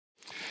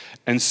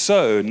And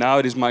so now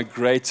it is my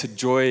great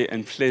joy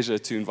and pleasure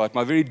to invite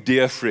my very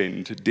dear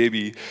friend,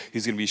 Debbie,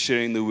 who's going to be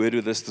sharing the word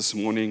with us this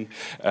morning.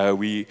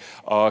 We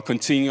are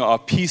continuing our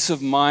Peace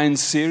of Mind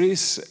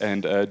series,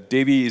 and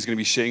Debbie is going to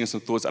be sharing us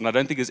some thoughts, and I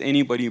don't think there's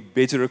anybody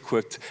better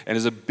equipped and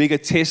is a bigger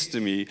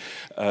testimony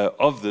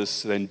of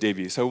this than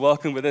Debbie. So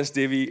welcome with us,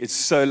 Debbie. It's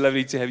so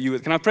lovely to have you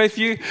with. Can I pray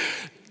for you?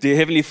 Dear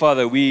Heavenly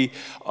Father, we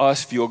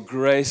ask for your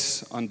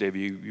grace on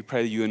Debbie. We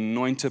pray that you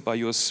anoint her by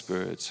your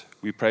Spirit.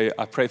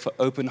 I pray for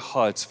open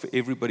hearts for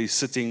everybody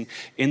sitting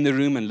in the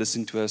room and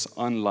listening to us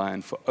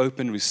online, for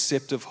open,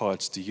 receptive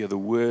hearts to hear the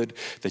word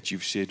that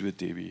you've shared with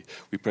Debbie.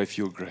 We pray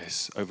for your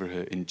grace over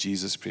her in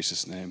Jesus'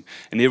 precious name.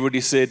 And everybody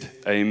said,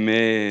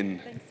 Amen.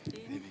 Thanks,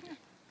 Dean.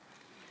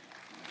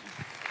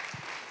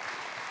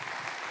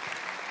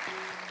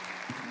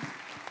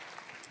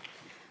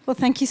 Well,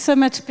 thank you so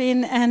much,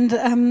 Ben,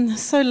 and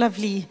so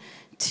lovely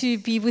to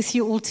be with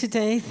you all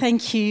today.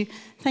 Thank you.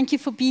 Thank you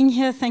for being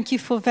here. Thank you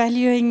for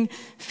valuing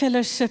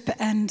fellowship,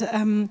 and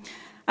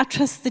I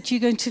trust that you're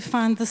going to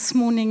find this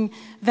morning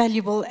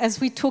valuable as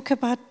we talk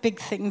about big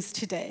things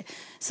today.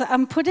 So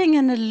I'm putting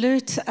an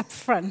alert up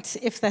front,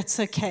 if that's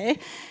okay,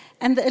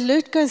 and the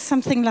alert goes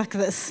something like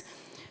this.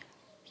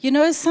 You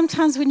know,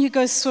 sometimes when you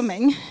go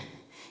swimming,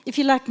 if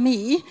you're like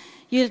me,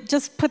 you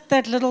just put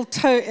that little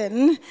toe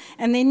in,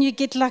 and then you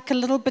get like a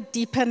little bit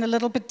deeper and a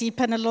little bit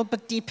deeper and a little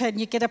bit deeper, and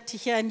you get up to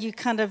here and you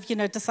kind of,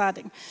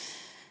 deciding.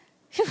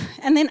 Whew.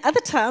 And then other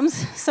times,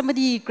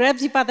 somebody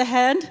grabs you by the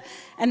hand,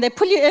 and they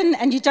pull you in,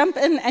 and you jump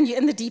in, and you're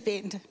in the deep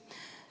end.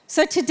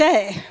 So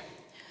today,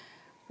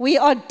 we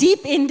are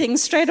deep ending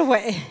straight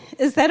away.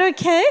 Is that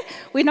okay?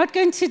 We're not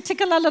going to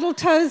tickle our little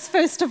toes,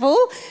 first of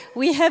all.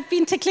 We have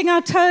been tickling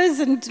our toes,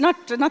 and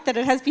not that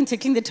it has been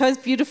tickling the toes,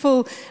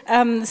 beautiful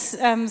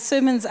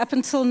sermons up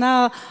until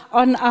now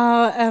on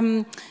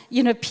our,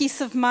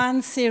 Peace of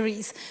Mind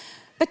series.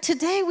 But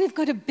today we've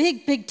got a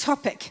big, big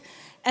topic.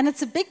 And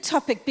it's a big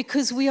topic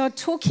because we are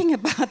talking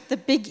about the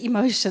big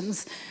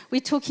emotions.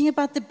 We're talking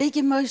about the big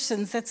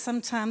emotions that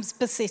sometimes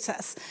beset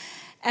us.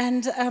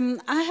 And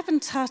I have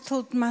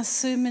entitled my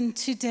sermon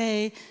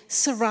today,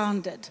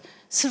 Surrounded,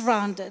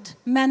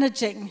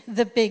 Managing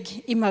the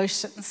Big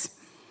Emotions.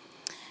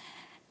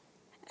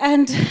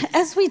 And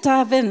as we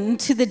dive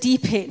into the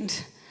deep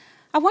end,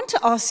 I want to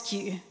ask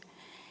you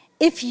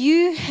if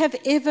you have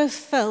ever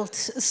felt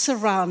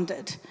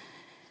surrounded,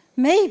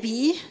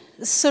 maybe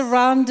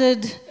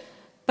surrounded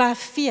by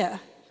fear.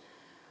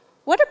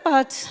 What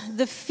about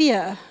the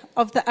fear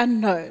of the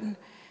unknown?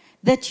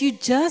 That you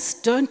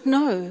just don't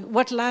know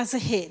what lies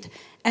ahead,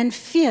 and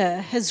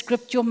fear has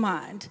gripped your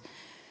mind.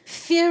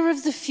 Fear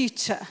of the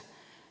future,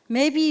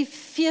 maybe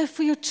fear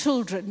for your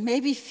children,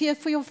 maybe fear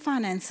for your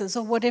finances,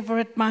 or whatever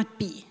it might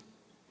be.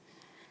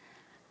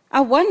 I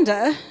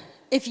wonder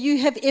if you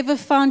have ever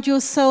found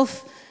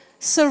yourself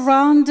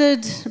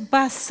surrounded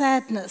by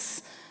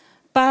sadness,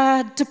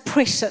 by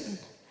depression.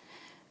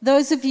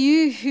 Those of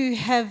you who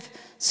have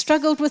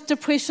struggled with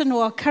depression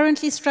or are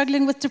currently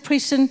struggling with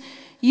depression,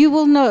 you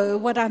will know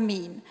what I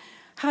mean.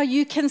 How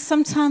you can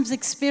sometimes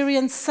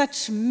experience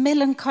such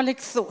melancholic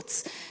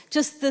thoughts,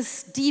 just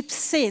this deep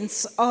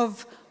sense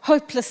of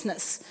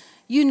hopelessness.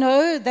 You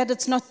know that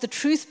it's not the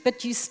truth,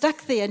 but you're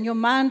stuck there and your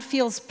mind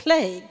feels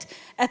plagued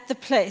at the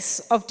place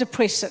of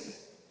depression.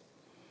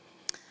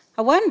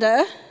 I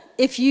wonder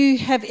if you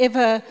have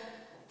ever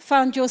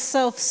found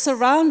yourself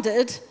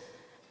surrounded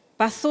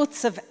by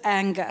thoughts of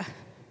anger.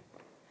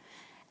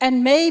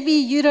 And maybe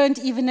you don't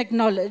even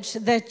acknowledge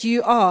that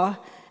you are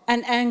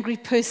an angry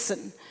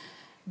person,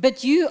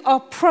 but you are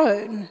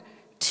prone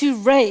to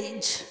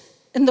rage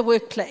in the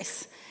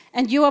workplace,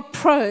 and you are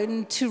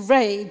prone to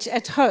rage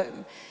at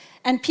home.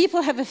 And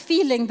people have a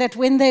feeling that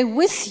when they're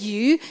with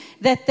you,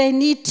 that they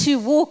need to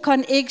walk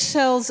on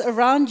eggshells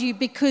around you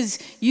because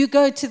you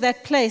go to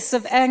that place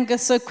of anger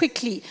so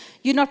quickly.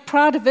 You're not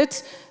proud of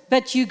it,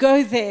 but you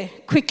go there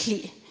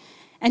quickly.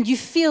 And you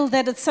feel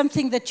that it's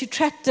something that you're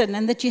trapped in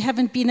and that you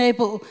haven't been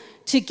able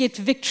to get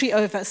victory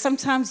over.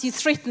 Sometimes you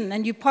threaten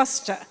and you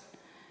posture.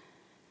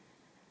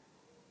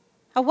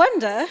 I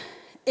wonder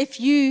if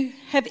you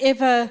have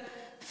ever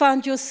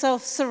found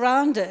yourself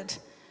surrounded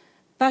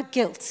by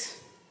guilt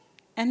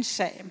and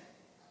shame.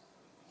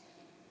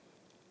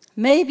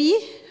 Maybe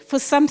for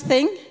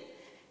something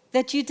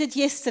that you did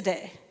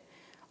yesterday,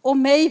 or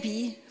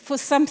maybe for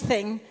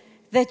something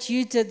that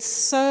you did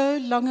so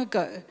long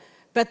ago.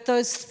 But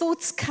those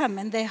thoughts come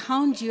and they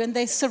hound you and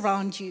they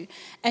surround you,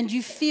 and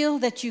you feel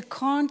that you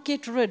can't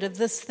get rid of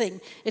this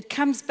thing. It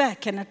comes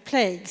back and it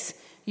plagues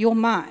your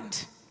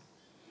mind.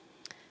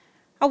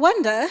 I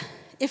wonder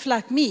if,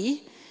 like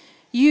me,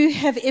 you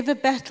have ever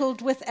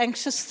battled with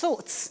anxious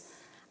thoughts.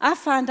 I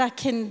find I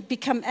can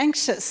become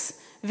anxious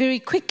very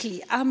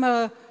quickly. I'm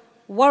a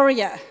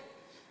warrior.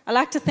 I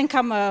like to think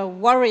I'm a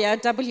warrior,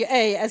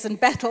 W-A, as in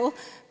battle,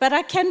 but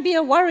I can be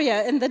a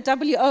warrior in the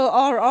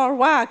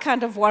W-O-R-R-Y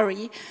kind of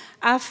worry.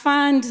 I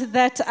find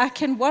that I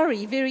can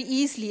worry very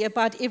easily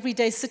about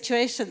everyday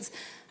situations.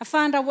 I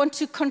find I want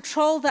to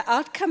control the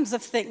outcomes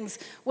of things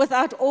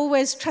without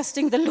always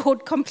trusting the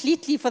Lord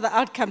completely for the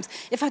outcomes.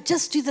 If I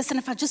just do this, and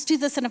if I just do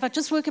this, and if I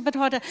just work a bit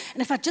harder,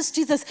 and if I just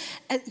do this,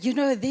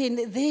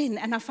 then,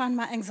 and I find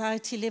my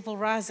anxiety level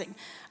rising.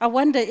 I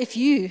wonder if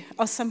you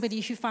are somebody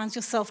who finds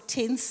yourself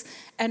tense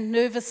and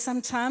nervous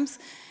sometimes.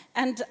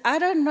 And I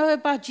don't know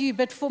about you,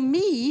 but for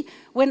me,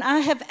 when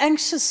I have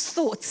anxious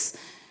thoughts,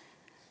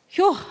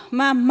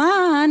 my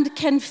mind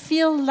can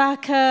feel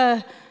like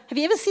have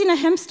you ever seen a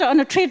hamster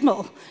on a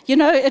treadmill?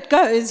 It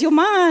goes, your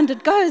mind,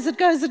 it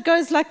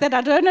goes like that.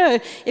 I don't know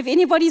if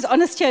anybody's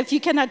honest here, if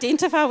you can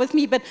identify with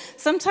me, but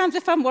sometimes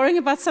if I'm worrying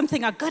about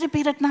something, I go to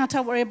bed at night,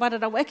 I worry about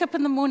it. I wake up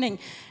in the morning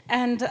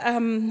and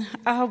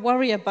I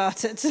worry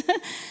about it.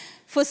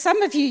 For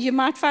some of you, you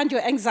might find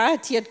your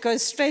anxiety, it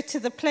goes straight to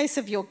the place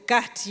of your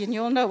gut, and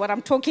you'll know what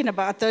I'm talking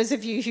about, those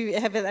of you who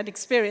have that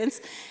experience.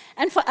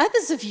 And for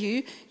others of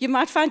you, you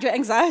might find your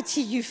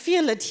anxiety, you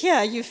feel it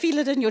here, you feel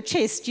it in your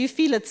chest, you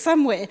feel it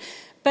somewhere.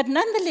 But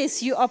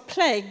nonetheless, you are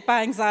plagued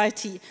by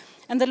anxiety.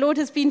 And the Lord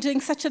has been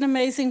doing such an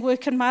amazing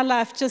work in my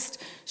life,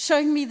 just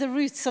showing me the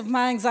roots of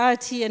my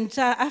anxiety, and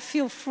I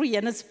feel free,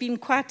 and it's been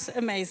quite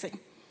amazing.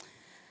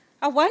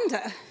 I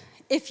wonder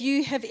if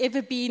you have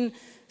ever been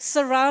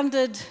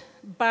surrounded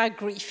by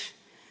grief.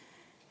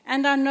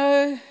 And I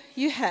know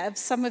you have,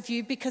 some of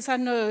you, because I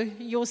know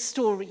your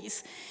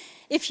stories.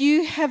 If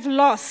you have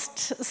lost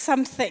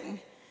something,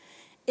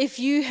 if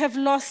you have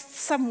lost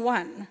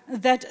someone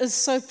that is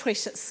so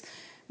precious,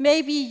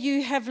 maybe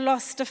you have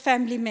lost a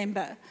family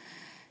member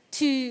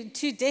to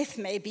death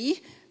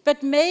maybe,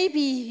 but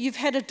maybe you've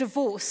had a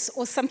divorce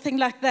or something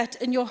like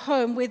that in your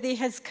home where there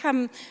has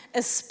come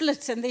a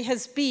split and there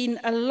has been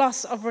a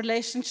loss of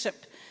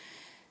relationship.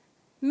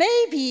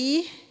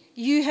 Maybe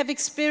you have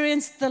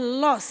experienced the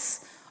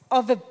loss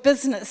of a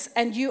business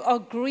and you are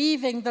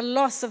grieving the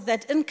loss of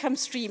that income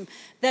stream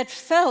that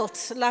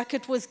felt like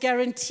it was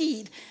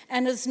guaranteed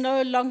and is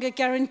no longer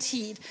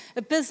guaranteed,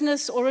 a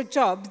business or a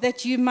job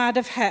that you might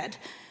have had.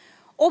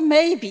 Or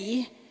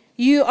maybe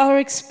you are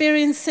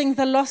experiencing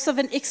the loss of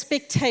an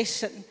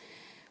expectation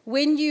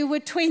when you were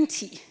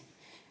 20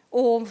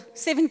 or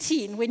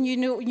 17, when you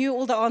knew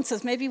all the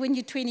answers. Maybe when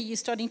you're 20, you're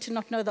starting to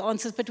not know the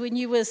answers, but when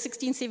you were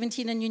 16,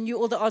 17 and you knew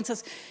all the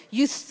answers,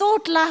 you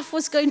thought life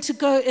was going to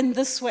go in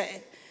this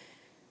way.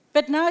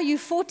 But now you're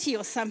 40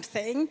 or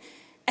something,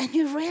 and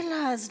you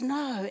realize,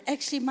 no,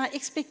 actually my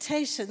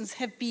expectations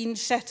have been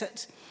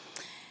shattered.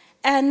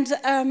 And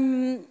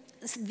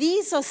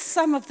these are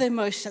some of the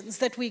emotions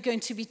that we're going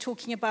to be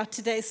talking about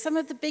today, some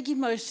of the big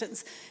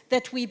emotions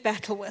that we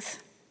battle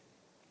with.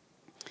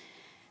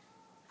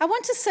 I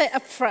want to say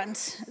up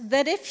front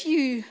that if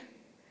you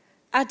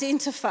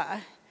identify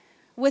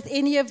with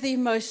any of the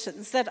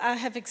emotions that I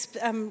have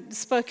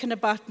spoken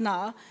about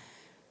now,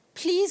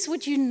 please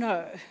would you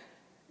know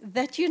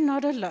that you're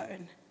not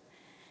alone.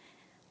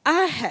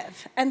 I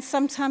have, and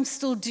sometimes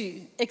still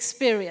do,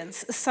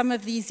 experience some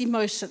of these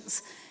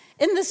emotions.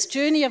 In this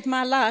journey of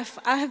my life,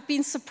 I have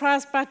been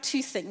surprised by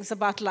two things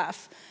about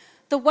life.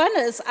 The one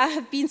is I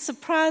have been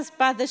surprised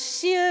by the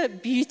sheer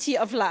beauty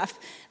of life,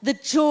 the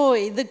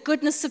joy, the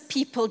goodness of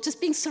people,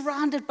 just being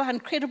surrounded by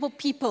incredible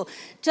people,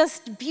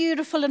 just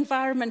beautiful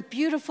environment,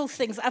 beautiful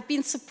things. I've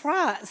been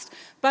surprised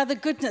by the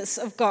goodness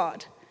of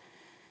God.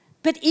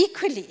 But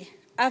equally,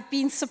 I've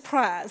been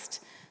surprised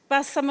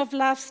by some of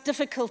life's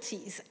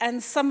difficulties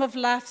and some of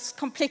life's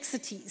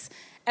complexities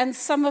and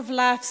some of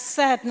life's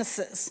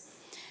sadnesses.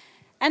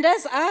 And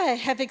as I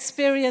have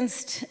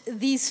experienced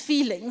these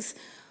feelings,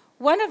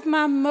 one of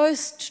my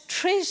most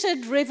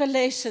treasured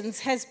revelations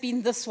has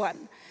been this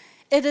one.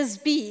 It has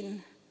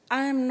been,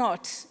 I am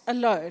not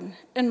alone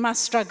in my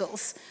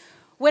struggles.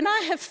 When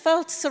I have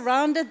felt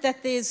surrounded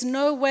that there's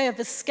no way of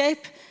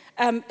escape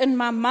in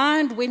my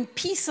mind, when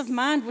peace of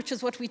mind, which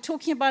is what we're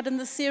talking about in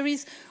this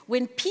series,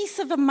 when peace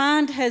of a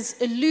mind has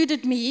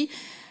eluded me,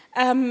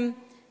 the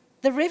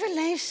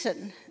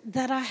revelation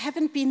that I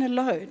haven't been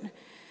alone.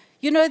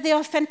 There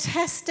are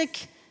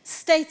fantastic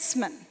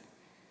statesmen,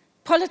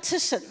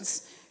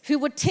 politicians, who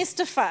would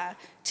testify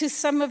to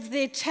some of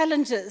their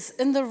challenges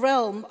in the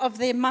realm of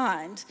their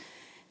mind.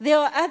 There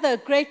are other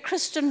great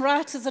Christian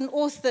writers and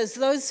authors,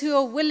 those who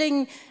are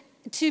willing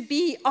to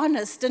be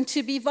honest and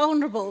to be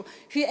vulnerable,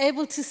 who are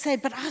able to say,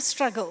 but I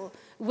struggle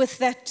with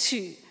that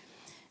too.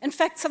 In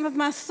fact, some of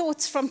my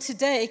thoughts from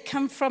today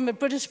come from a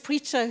British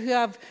preacher who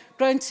I've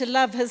grown to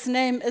love. His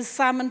name is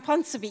Simon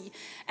Ponsonby,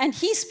 and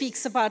he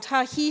speaks about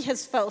how he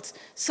has felt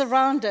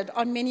surrounded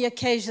on many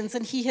occasions,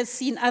 and he has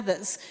seen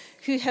others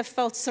who have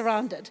felt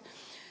surrounded.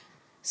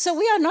 So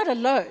we are not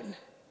alone,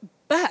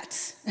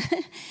 but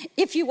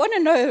if you want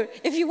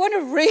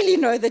to really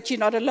know that you're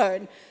not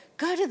alone,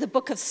 go to the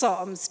book of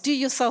Psalms. Do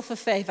yourself a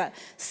favor.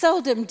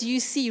 Seldom do you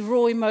see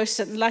raw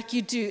emotion like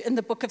you do in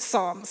the book of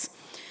Psalms.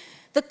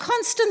 The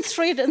constant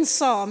thread in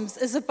Psalms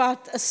is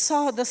about the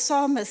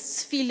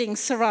psalmist's feeling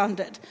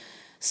surrounded.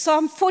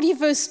 Psalm 40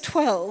 verse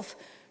 12,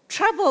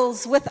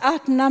 troubles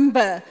without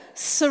number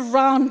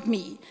surround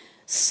me.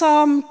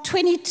 Psalm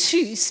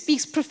 22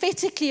 speaks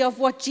prophetically of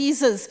what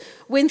Jesus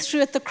went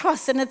through at the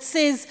cross, and it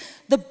says,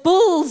 the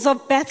bulls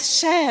of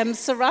Bethshan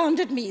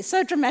surrounded me.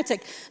 So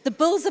dramatic. The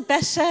bulls of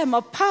Bethshan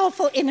are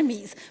powerful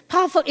enemies.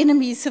 Powerful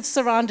enemies have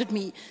surrounded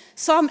me.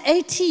 Psalm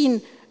 18,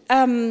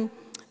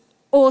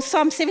 or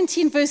Psalm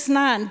 17, verse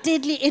 9,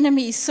 deadly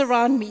enemies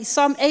surround me.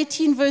 Psalm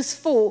 18, verse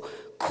 4,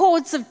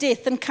 cords of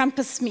death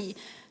encompass me.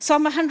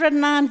 Psalm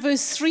 109,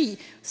 verse 3,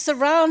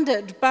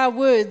 surrounded by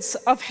words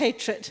of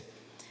hatred.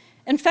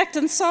 In fact,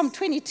 in Psalm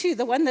 22,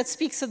 the one that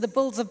speaks of the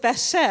bulls of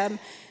Bethshan,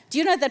 do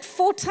you know that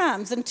 4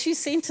 times in 2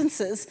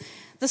 sentences,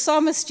 the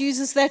psalmist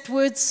uses that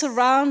word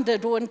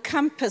surrounded or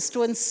encompassed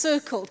or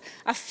encircled?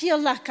 I feel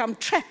like I'm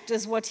trapped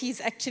is what he's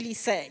actually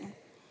saying.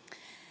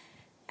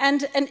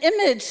 And an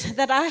image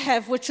that I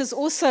have, which is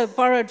also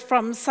borrowed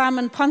from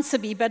Simon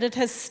Ponsonby, but it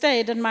has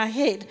stayed in my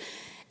head,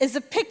 is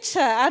a picture.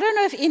 I don't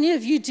know if any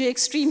of you do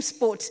extreme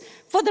sports.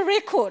 For the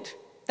record,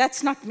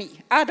 that's not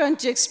me. I don't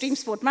do extreme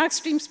sport. My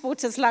extreme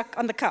sport is like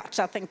on the couch,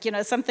 I think,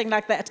 something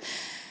like that.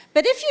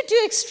 But if you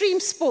do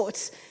extreme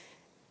sports,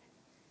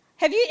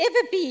 have you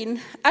ever been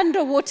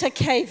underwater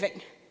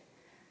caving?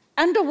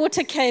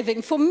 Underwater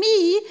caving, for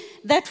me,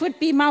 that would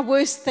be my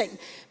worst thing.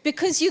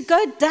 Because you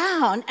go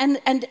down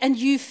and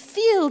you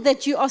feel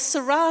that you are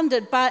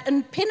surrounded by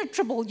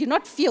impenetrable,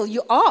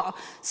 you are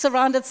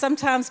surrounded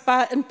sometimes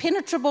by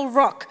impenetrable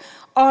rock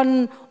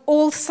on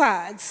all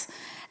sides.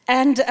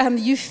 And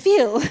you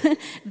feel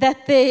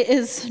that there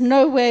is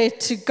no way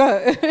to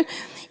go.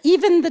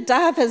 Even the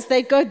divers,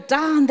 they go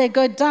down,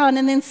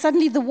 and then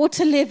suddenly the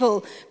water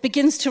level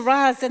begins to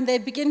rise, and they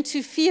begin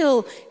to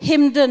feel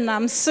hemmed in,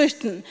 I'm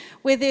certain,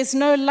 where there's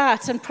no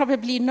light and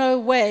probably no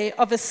way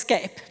of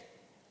escape.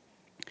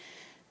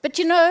 But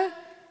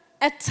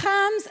at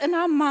times in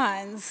our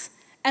minds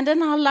and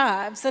in our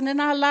lives and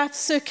in our life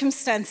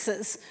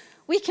circumstances,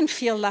 we can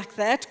feel like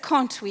that,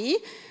 can't we?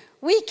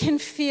 We can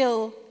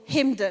feel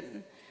hemmed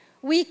in.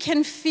 We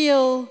can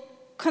feel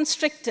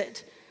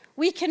constricted.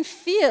 We can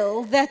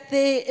feel that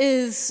there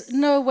is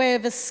no way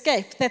of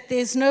escape, that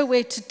there's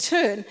nowhere to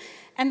turn,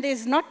 and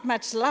there's not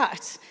much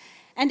light.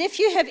 And if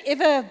you have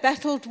ever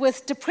battled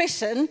with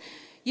depression,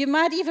 you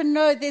might even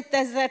know that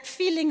there's that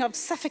feeling of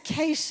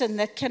suffocation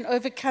that can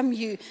overcome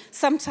you.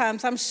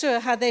 Sometimes, I'm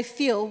sure, how they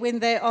feel when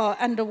they are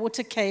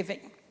underwater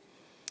caving.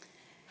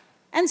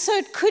 And so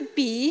it could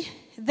be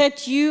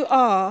that you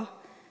are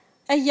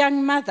a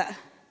young mother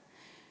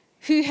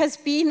who has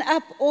been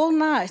up all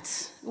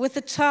night with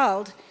a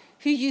child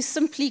who you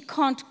simply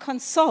can't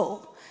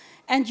console,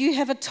 and you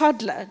have a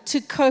toddler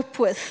to cope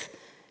with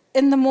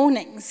in the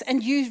mornings,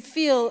 and you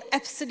feel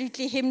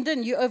absolutely hemmed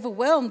in, you're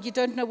overwhelmed, you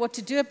don't know what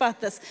to do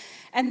about this,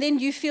 and then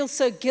you feel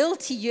so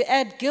guilty, you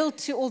add guilt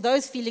to all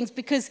those feelings,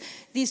 because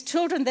these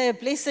children, they're a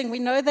blessing, we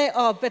know they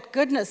are, but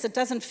goodness, it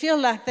doesn't feel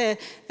like they're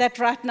that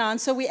right now,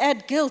 and so we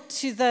add guilt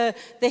to the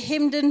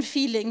hemmed in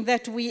feeling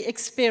that we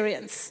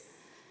experience.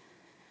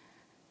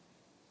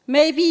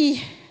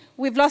 Maybe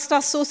we've lost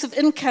our source of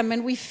income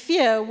and we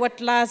fear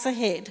what lies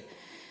ahead.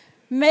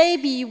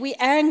 Maybe we're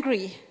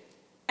angry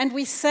and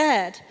we're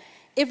sad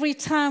every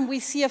time we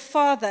see a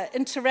father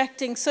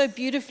interacting so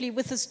beautifully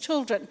with his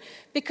children,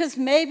 because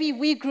maybe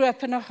we grew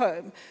up in a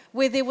home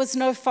where there was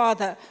no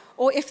father,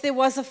 or if there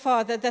was a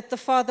father, that the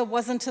father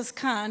wasn't as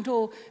kind,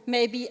 or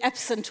maybe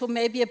absent, or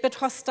maybe a bit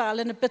hostile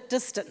and a bit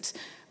distant.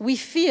 We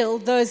feel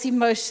those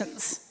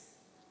emotions.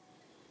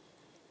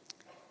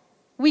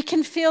 We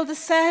can feel the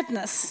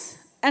sadness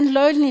and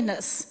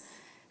loneliness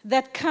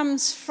that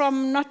comes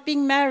from not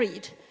being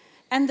married,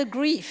 and the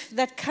grief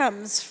that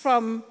comes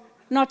from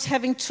not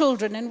having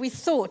children, and we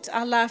thought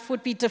our life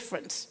would be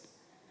different.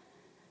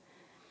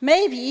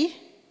 Maybe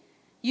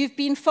you've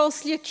been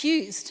falsely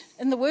accused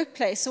in the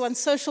workplace or on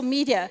social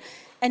media,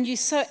 and you're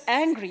so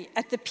angry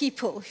at the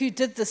people who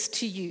did this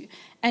to you,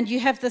 and you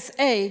have this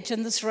rage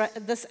and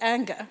this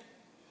anger.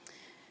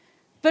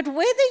 But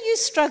whether you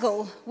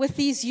struggle with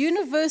these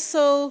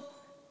universal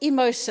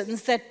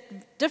emotions that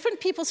different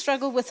people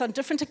struggle with on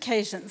different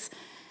occasions,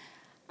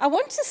 I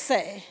want to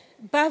say,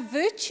 by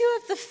virtue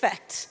of the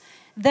fact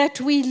that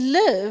we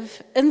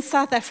live in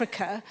South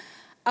Africa,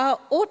 our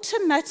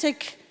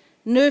automatic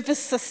nervous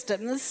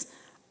systems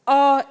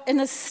are in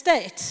a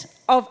state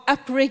of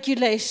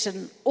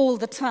upregulation all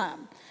the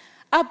time.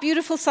 Our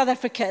beautiful South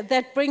Africa,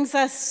 that brings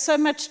us so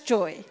much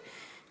joy.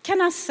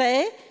 Can I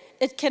say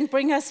it can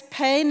bring us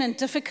pain and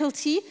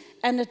difficulty,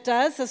 and it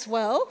does as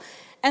well.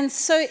 And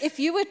so if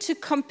you were to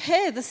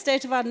compare the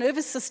state of our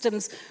nervous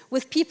systems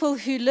with people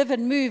who live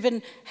and move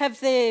and have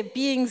their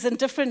beings in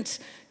different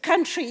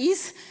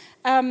countries,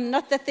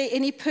 not that there are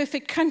any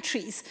perfect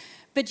countries,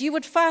 but you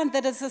would find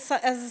that as a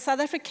South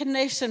African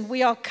nation,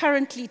 we are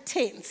currently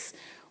tense.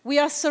 We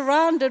are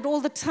surrounded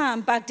all the time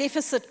by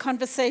deficit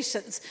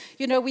conversations.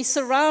 We're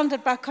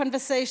surrounded by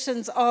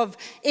conversations of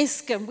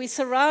Eskom. We're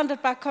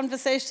surrounded by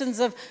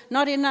conversations of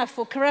not enough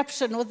or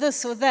corruption or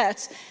this or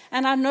that.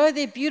 And I know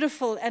they're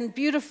beautiful and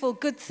beautiful,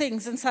 good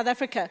things in South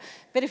Africa.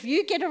 But if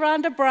you get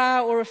around a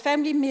braai or a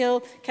family meal,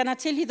 can I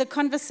tell you the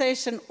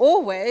conversation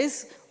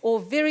always or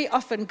very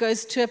often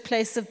goes to a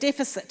place of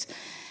deficit.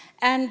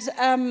 And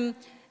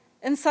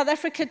in South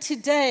Africa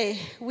today,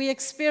 we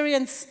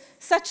experience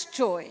such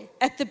joy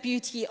at the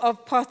beauty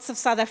of parts of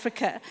South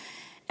Africa.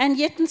 And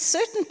yet in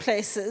certain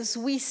places,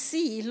 we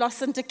see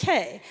loss and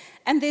decay.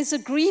 And there's a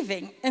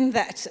grieving in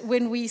that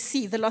when we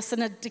see the loss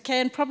and a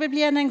decay, and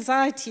probably an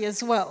anxiety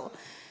as well.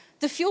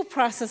 The fuel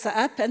prices are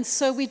up, and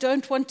so we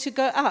don't want to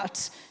go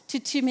out to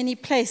too many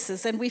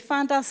places, and we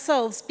find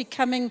ourselves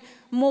becoming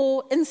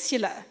more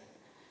insular.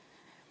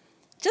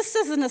 Just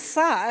as an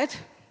aside,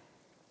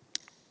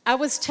 I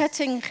was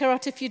chatting,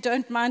 Gerard, if you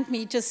don't mind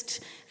me,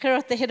 just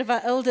Gerard, the head of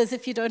our elders,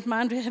 if you don't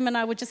mind, him and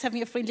I were just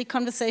having a friendly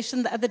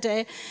conversation the other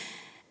day,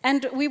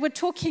 and we were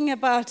talking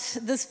about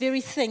this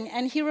very thing,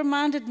 and he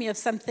reminded me of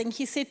something.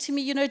 He said to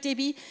me, you know,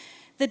 Debbie,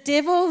 the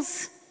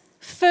devil's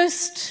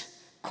first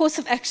course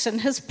of action,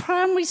 his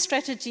primary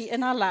strategy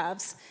in our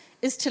lives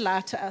is to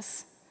lie to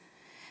us.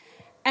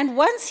 And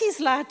once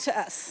he's lied to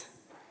us,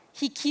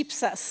 he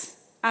keeps us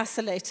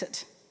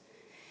isolated.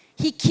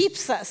 He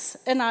keeps us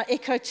in our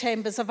echo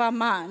chambers of our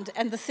mind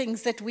and the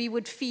things that we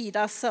would feed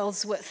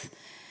ourselves with.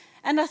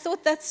 And I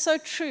thought that's so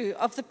true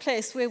of the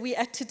place where we're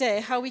at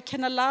today, how we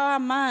can allow our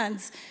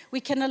minds, we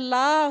can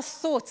allow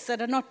thoughts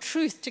that are not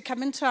truth to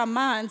come into our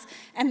minds,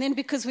 and then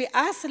because we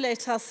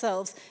isolate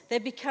ourselves, they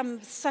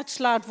become such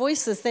loud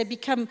voices.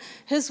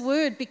 His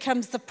word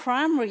becomes the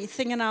primary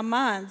thing in our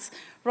minds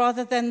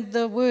rather than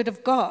the word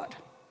of God.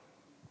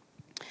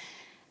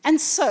 And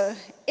so,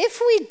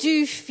 if we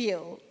do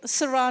feel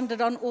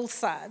surrounded on all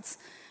sides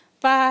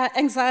by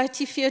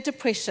anxiety, fear,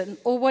 depression,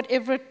 or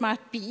whatever it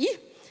might be,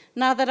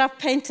 now that I've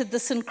painted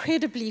this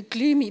incredibly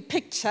gloomy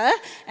picture,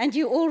 and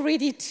you're all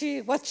ready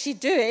to, what's she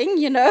doing,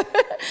 you know?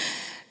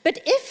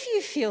 But if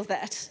you feel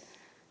that,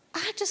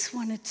 I just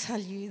want to tell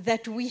you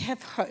that we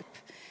have hope,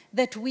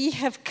 that we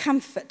have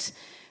comfort,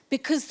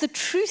 because the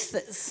truth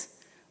is,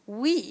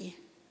 we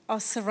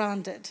are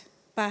surrounded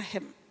by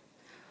him.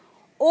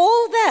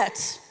 All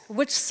that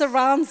which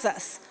surrounds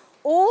us,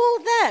 all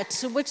that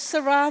which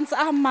surrounds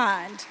our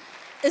mind,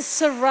 is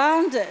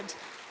surrounded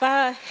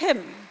by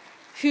him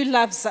who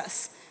loves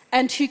us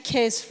and who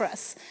cares for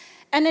us.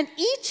 And in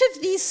each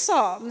of these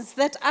Psalms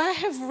that I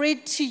have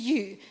read to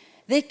you,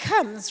 there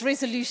comes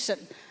resolution.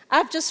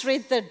 I've just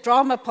read the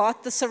drama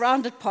part, the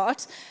surrounded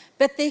part,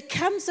 but there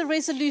comes a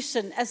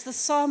resolution as the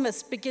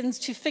psalmist begins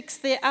to fix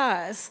their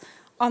eyes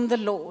on the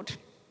Lord.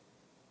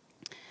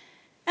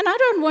 And I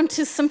don't want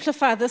to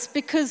simplify this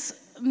because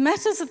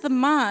matters of the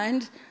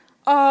mind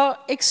are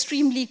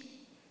extremely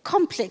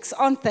complex,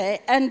 aren't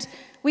they? And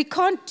we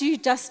can't do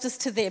justice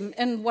to them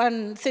in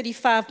one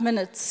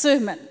 35-minute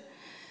sermon.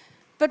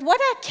 But what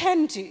I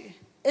can do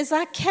is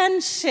I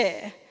can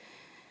share,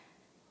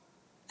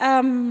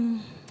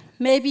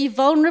 maybe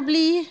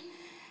vulnerably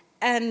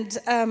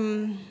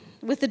and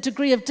with a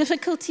degree of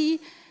difficulty,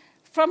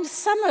 from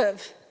some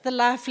of the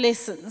life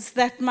lessons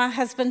that my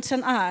husband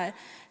and I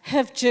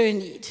have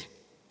journeyed.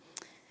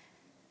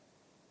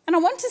 And I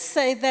want to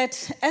say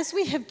that as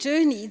we have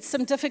journeyed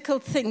some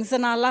difficult things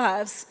in our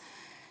lives,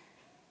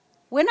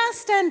 when I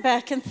stand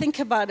back and think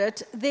about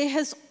it, there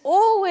has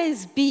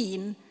always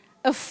been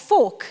a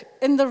fork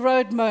in the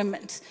road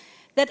moment.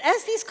 That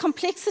as these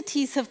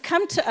complexities have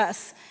come to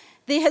us,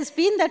 there has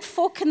been that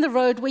fork in the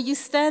road where you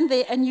stand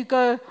there and you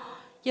go,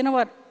 you know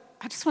what,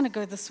 I just want to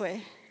go this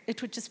way.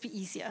 It would just be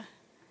easier.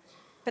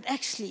 But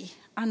actually,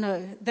 I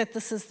know that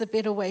this is the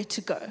better way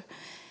to go.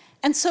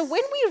 And so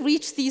when we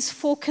reach these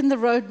fork in the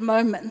road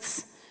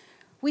moments,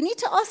 we need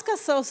to ask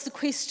ourselves the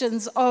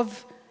questions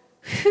of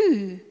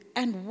who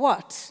and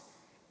what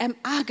am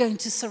I going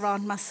to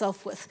surround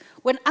myself with?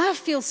 When I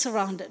feel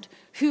surrounded,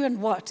 who and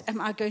what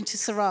am I going to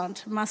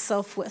surround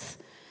myself with?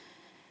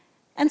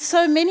 And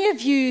so many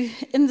of you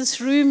in this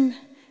room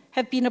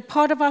have been a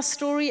part of our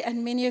story,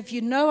 and many of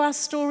you know our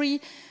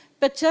story.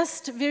 But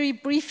just very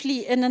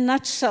briefly, in a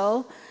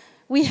nutshell,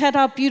 we had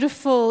our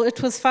beautiful,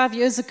 it was 5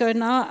 years ago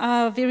now,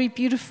 our very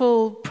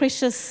beautiful,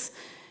 precious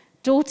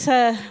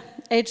daughter,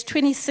 age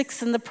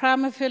 26, in the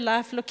prime of her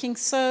life, looking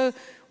so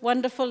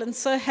wonderful and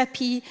so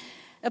happy,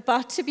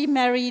 about to be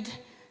married,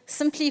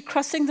 simply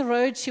crossing the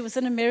road. She was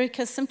in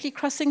America, simply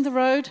crossing the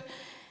road,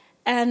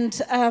 and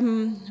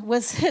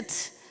was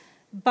hit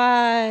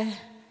by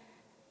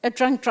a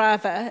drunk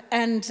driver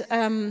and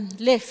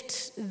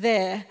left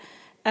there.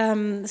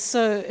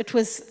 So it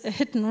was a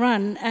hit and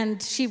run,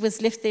 and she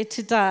was left there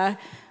to die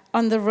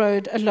on the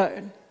road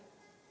alone.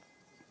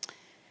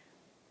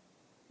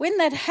 When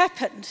that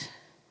happened,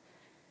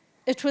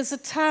 it was a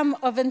time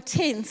of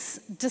intense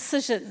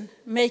decision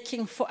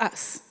making for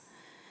us.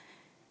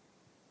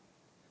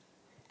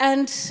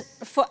 And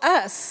for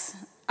us,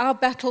 our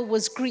battle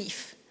was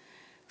grief.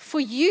 For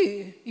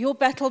you, your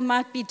battle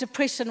might be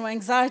depression or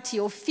anxiety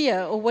or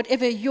fear or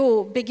whatever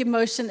your big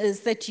emotion is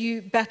that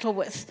you battle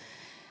with.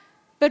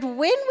 But when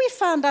we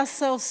found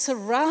ourselves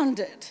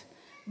surrounded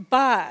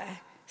by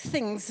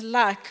things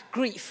like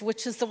grief,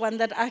 which is the one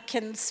that I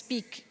can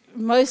speak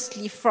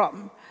mostly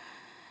from,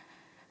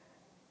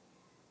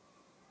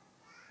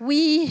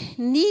 we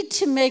need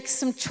to make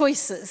some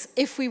choices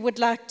if we would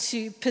like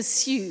to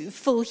pursue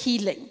full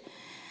healing.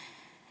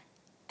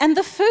 And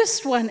the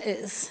first one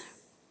is,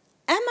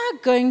 am I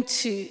going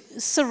to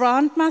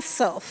surround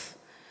myself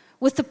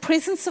with the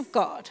presence of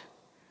God,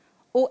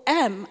 or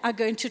am I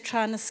going to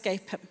try and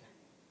escape him?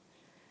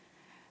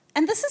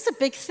 And this is a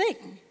big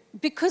thing,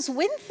 because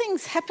when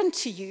things happen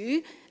to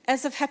you,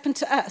 as have happened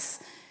to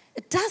us,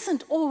 it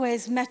doesn't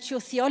always match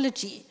your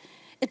theology.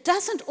 It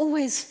doesn't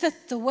always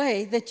fit the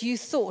way that you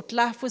thought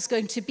life was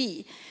going to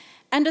be.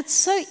 And it's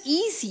so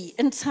easy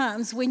in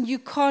times when you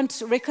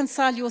can't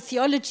reconcile your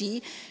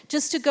theology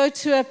just to go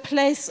to a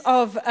place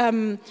of,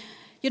 in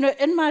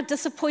my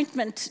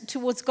disappointment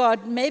towards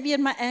God, maybe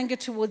in my anger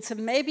towards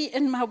him, maybe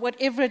in my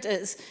whatever it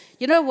is.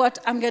 You know what?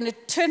 I'm going to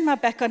turn my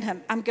back on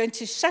him. I'm going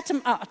to shut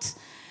him out.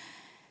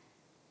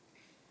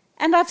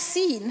 And I've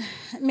seen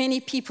many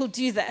people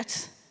do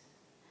that.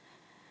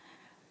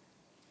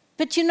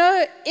 But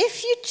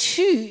if you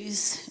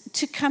choose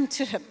to come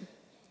to him,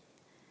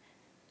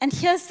 and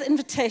here's the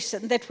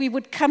invitation, that we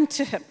would come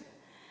to him.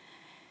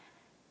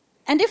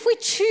 And if we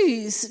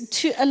choose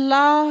to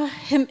allow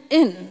him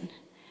in,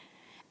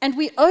 and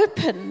we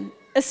open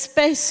a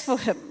space for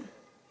him,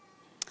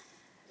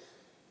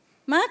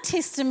 my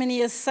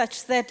testimony is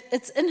such that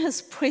it's in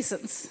his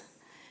presence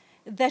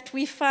that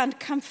we find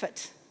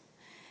comfort.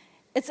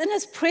 It's in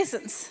his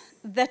presence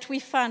that we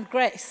find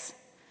grace.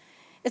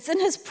 It's in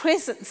his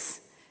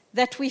presence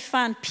that we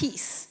find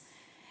peace.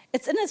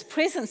 It's in his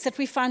presence that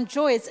we find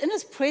joy. It's in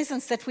his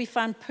presence that we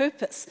find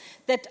purpose,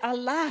 that our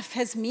life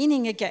has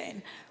meaning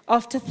again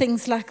after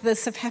things like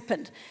this have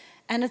happened.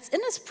 And it's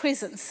in his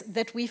presence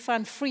that we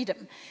find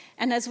freedom.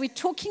 And as we're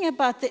talking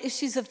about the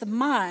issues of the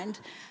mind,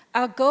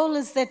 our goal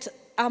is that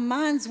our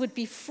minds would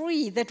be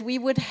free, that we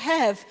would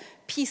have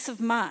peace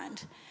of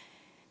mind.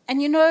 And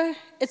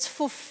it's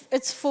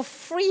for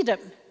freedom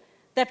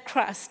that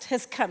Christ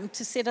has come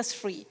to set us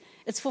free.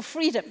 It's for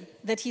freedom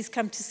that he's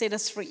come to set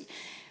us free.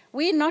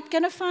 We're not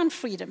going to find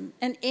freedom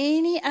in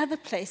any other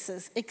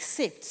places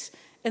except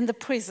in the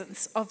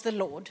presence of the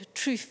Lord,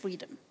 true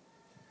freedom.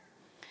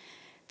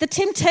 The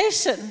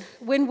temptation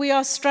when we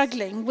are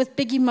struggling with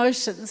big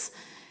emotions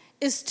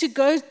is to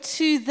go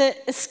to the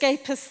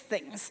escapist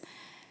things,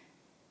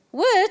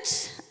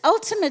 which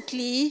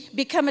ultimately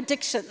become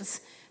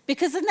addictions.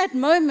 Because in that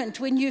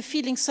moment when you're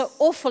feeling so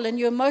awful and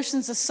your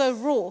emotions are so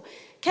raw,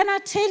 can I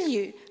tell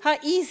you how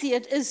easy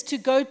it is to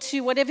go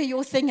to whatever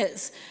your thing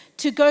is,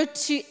 to go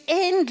to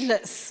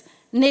endless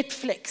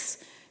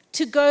Netflix,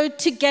 to go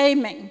to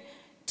gaming,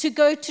 to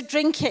go to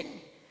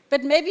drinking.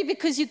 But maybe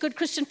because you're good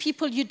Christian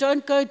people, you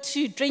don't go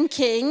to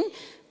drinking,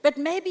 but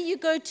maybe you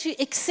go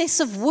to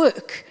excessive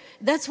work.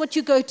 That's what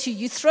you go to.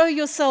 You throw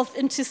yourself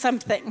into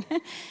something.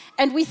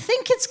 And we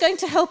think it's going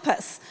to help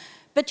us.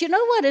 But you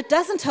know what? It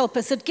doesn't help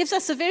us. It gives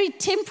us a very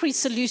temporary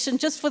solution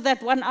just for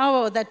that 1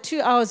 hour or that 2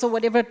 hours or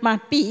whatever it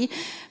might be.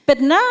 But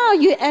now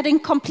you're adding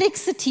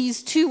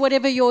complexities to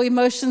whatever your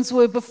emotions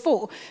were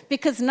before,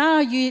 because now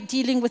you're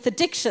dealing with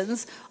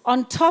addictions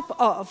on top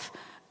of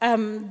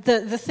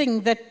the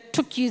thing that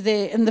took you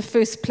there in the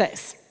first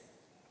place.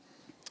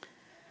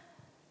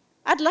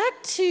 I'd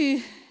like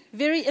to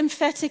very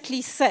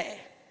emphatically say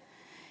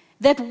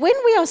that when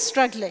we are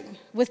struggling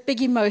with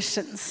big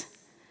emotions,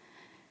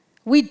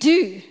 we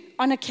do,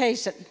 on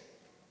occasion,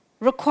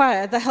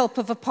 require the help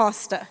of a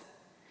pastor.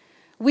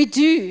 We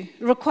do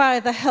require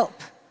the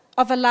help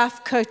of a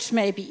life coach,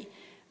 maybe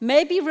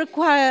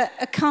require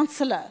a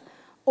counselor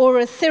or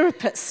a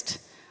therapist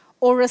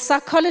or a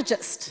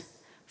psychologist.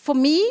 For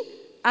me,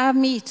 I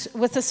meet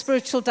with a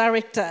spiritual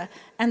director,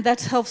 and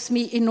that helps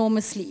me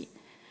enormously.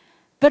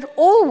 But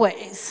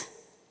always,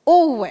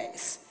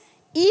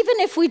 even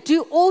if we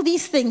do all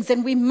these things,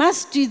 and we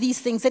must do these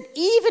things, and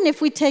even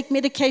if we take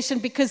medication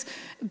because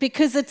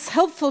it's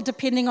helpful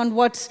depending on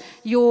what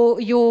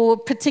your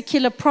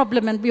particular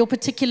problem and your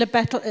particular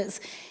battle is,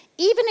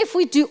 even if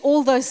we do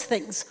all those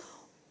things,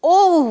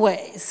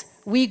 always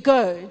we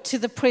go to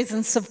the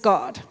presence of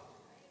God.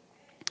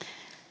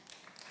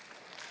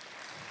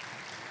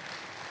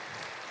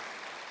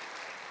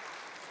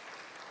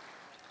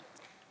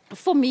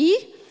 For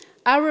me,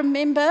 I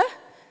remember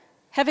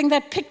having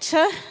that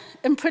picture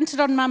imprinted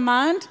on my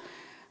mind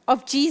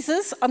of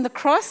Jesus on the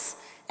cross,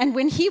 and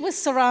when he was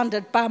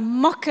surrounded by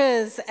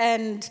mockers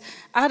and,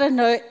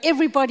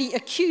 everybody,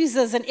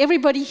 accusers, and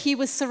everybody he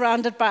was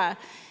surrounded by,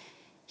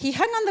 he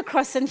hung on the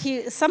cross, and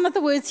some of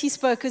the words he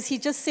spoke is he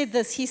just said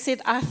this. He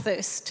said, "I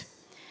thirst."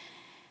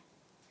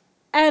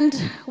 And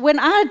when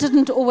I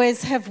didn't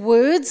always have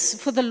words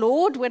for the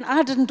Lord, when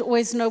I didn't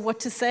always know what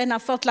to say, and I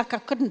felt like I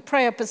couldn't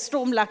pray up a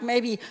storm like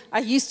maybe I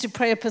used to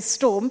pray up a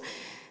storm,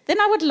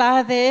 then I would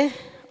lie there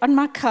on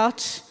my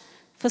couch.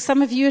 For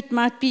some of you, it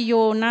might be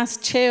your nice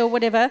chair or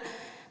whatever.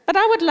 But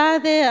I would lie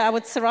there. I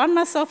would surround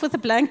myself with a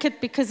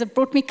blanket because it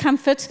brought me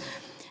comfort.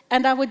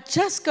 And I would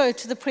just go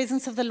to the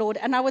presence of the Lord.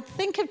 And I would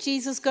think of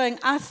Jesus going,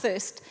 "I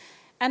thirst."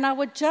 And I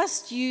would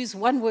just use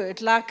one word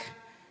like,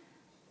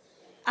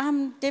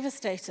 "I'm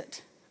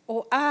devastated,"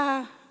 or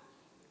 "I'm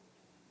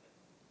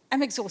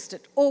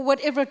exhausted," or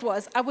whatever it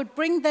was. I would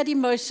bring that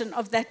emotion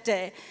of that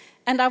day,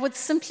 and I would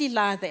simply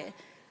lie there.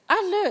 I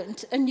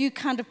learned a new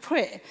kind of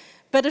prayer,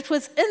 But it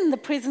was in the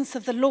presence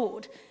of the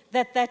Lord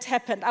that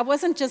happened. I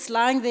wasn't just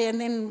lying there and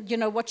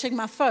then, watching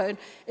my phone.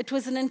 It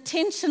was an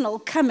intentional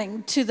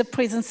coming to the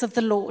presence of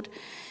the Lord.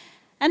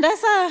 And as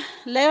I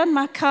lay on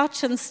my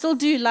couch, and still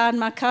do lie on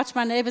my couch,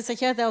 my neighbors are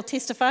here, they'll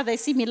testify, they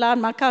see me lie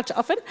on my couch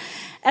often.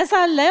 As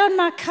I lay on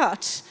my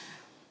couch,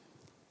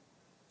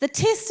 the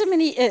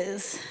testimony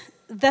is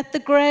that the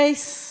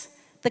grace,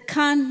 the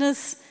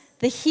kindness,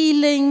 the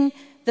healing,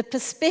 the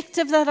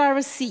perspective that I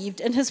received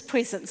in his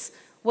presence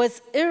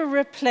was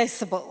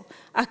irreplaceable.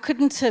 I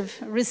couldn't have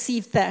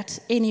received that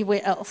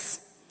anywhere else.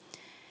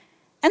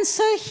 And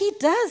so he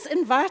does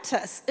invite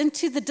us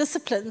into the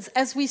disciplines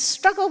as we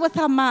struggle with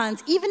our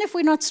minds, even if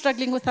we're not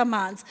struggling with our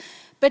minds.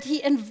 But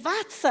he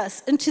invites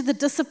us into the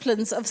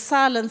disciplines of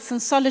silence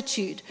and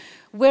solitude,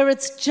 where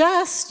it's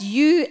just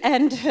you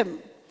and him.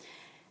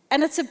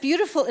 And it's a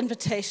beautiful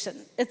invitation.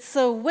 It's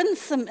a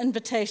winsome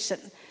invitation.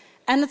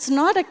 And it's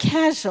not a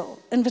casual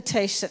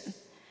invitation.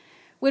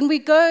 When we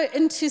go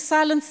into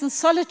silence and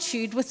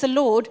solitude with the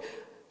Lord,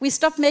 we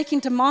stop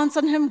making demands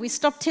on him. We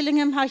stop telling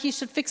him how he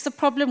should fix the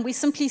problem. We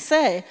simply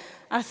say,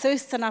 I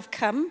thirst and I've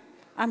come.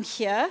 I'm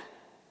here.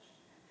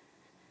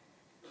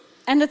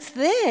 And it's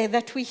there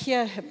that we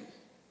hear him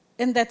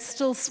in that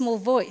still small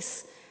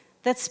voice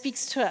that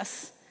speaks to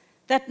us,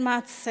 that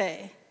might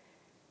say,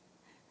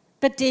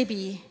 but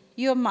Debbie,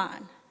 you're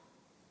mine,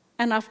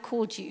 and I've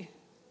called you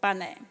by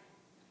name.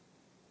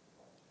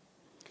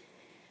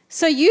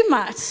 So you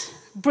might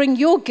bring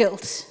your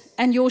guilt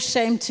and your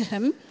shame to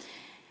him,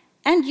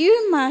 and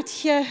you might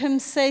hear him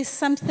say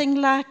something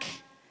like,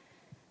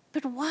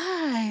 but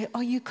why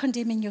are you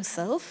condemning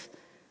yourself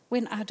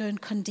when I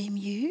don't condemn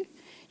you?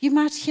 You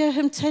might hear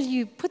him tell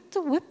you, put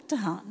the whip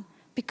down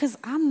because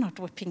I'm not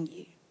whipping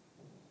you.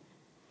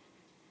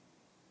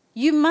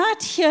 You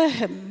might hear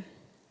him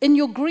in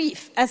your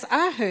grief, as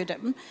I heard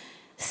him,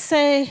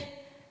 say,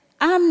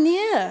 I'm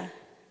near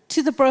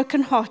to the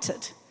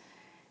brokenhearted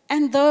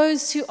and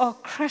those who are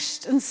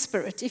crushed in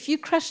spirit. If you're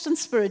crushed in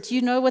spirit,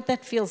 you know what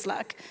that feels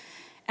like.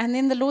 And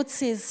then the Lord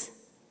says,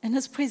 in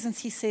his presence,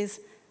 he says,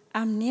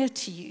 I'm near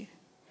to you.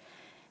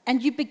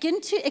 And you begin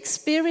to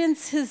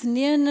experience his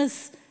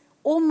nearness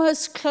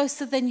almost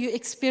closer than you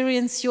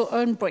experience your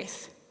own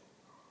breath.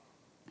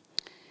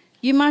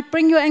 You might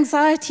bring your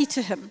anxiety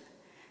to him,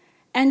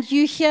 and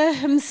you hear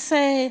him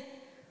say,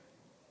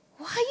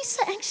 why are you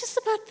so anxious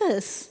about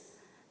this?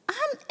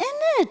 I'm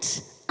in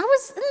it. I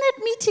was in that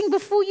meeting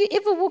before you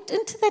ever walked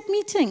into that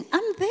meeting.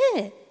 I'm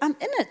there. I'm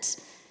in it.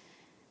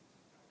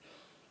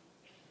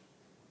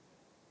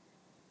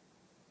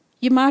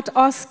 You might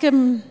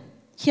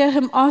hear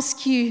him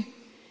ask you,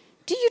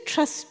 do you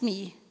trust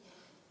me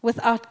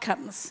with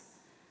outcomes?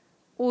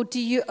 Or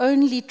do you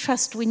only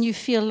trust when you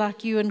feel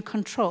like you're in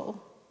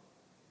control?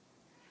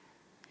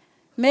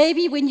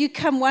 Maybe when you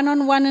come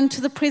one-on-one into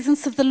the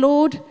presence of the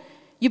Lord,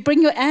 you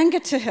bring your anger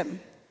to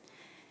him.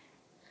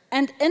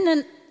 And in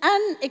an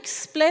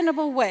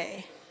unexplainable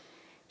way,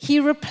 he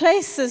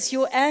replaces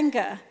your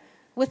anger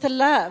with a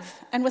love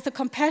and with a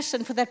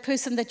compassion for that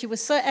person that you were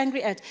so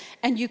angry at.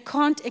 And you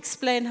can't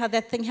explain how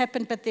that thing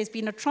happened, but there's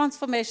been a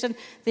transformation.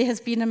 There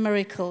has been a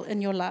miracle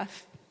in your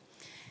life.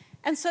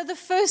 And so the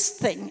first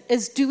thing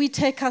is, do we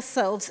take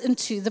ourselves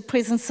into the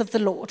presence of the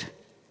Lord?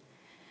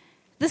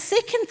 The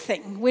second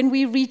thing, when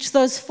we reach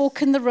those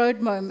fork-in-the-road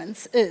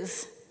moments,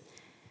 is,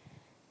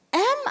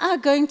 am I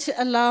going to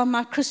allow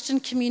my Christian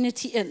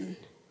community in,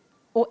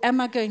 or am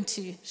I going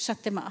to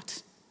shut them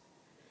out?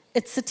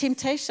 It's a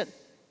temptation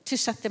to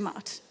shut them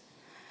out.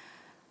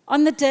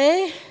 On the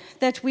day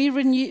that we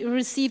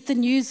received the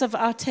news of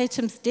our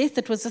Tatum's death,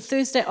 it was a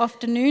Thursday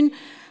afternoon,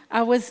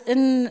 I was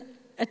in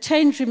a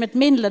change room at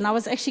Menlyn. I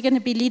was actually going to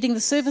be leading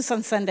the service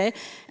on Sunday,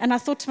 and I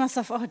thought to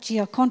myself, oh gee,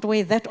 I can't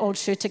wear that old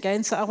shirt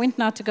again, so I went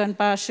now to go and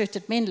buy a shirt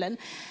at Menlyn.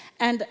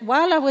 And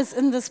while I was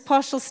in this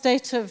partial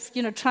state of,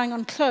 trying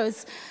on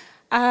clothes,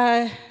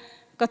 I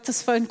got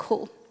this phone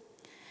call.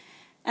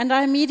 And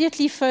I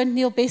immediately phoned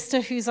Neil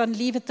Bester, who's on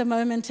leave at the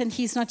moment, and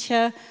he's not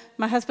here.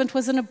 My husband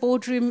was in a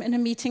boardroom in a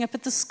meeting up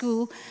at the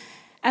school.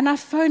 And I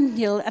phoned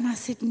Neil, and I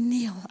said,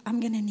 Neil, I'm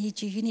going to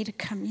need you. You need to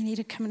come. You need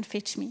to come and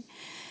fetch me.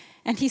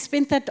 And he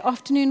spent that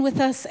afternoon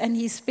with us, and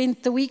he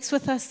spent the weeks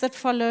with us that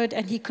followed,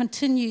 and he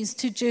continues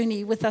to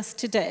journey with us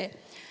today.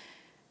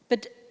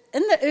 But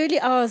in the early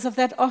hours of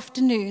that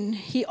afternoon,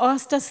 he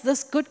asked us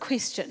this good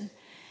question.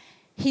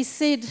 He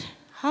said,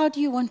 how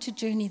do you want to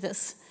journey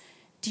this?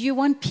 Do you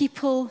want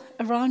people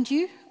around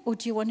you, or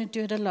do you want to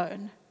do it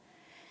alone?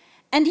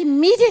 And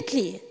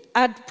immediately,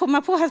 for my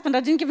poor husband, I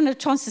didn't give him a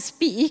chance to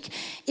speak.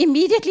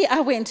 Immediately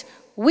I went,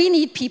 we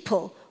need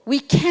people. We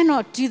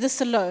cannot do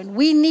this alone.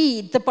 We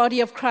need the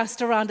body of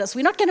Christ around us.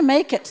 We're not going to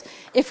make it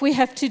if we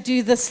have to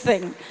do this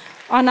thing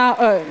on our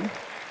own.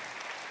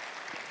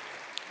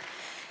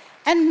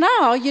 And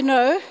now,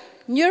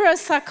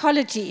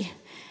 neuropsychology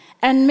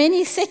and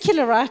many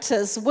secular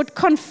writers would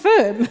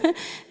confirm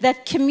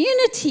that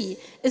community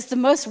is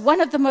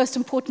one of the most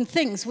important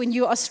things when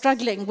you are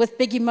struggling with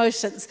big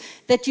emotions,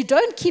 that you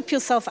don't keep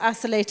yourself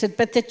isolated,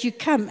 but that you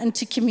come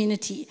into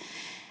community.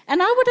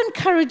 And I would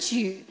encourage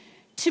you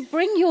to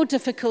bring your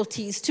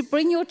difficulties, to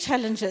bring your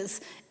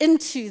challenges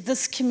into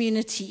this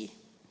community.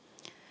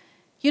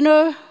 You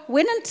know,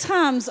 when in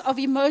times of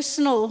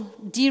emotional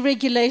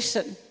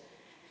deregulation,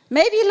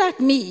 maybe like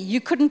me, you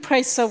couldn't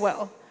pray so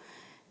well,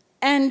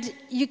 and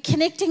you're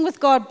connecting with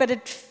God, but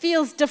it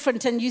feels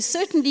different, and you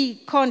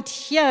certainly can't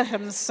hear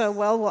him so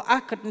well. Well,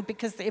 I couldn't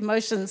because the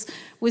emotions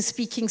were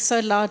speaking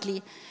so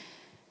loudly.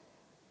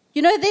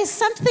 You know, there's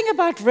something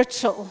about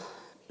ritual.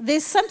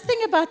 There's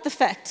something about the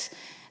fact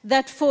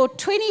that for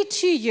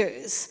 22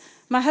 years,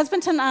 my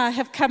husband and I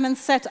have come and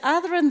sat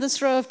either in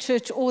this row of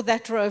church or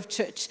that row of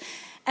church.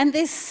 And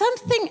there's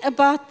something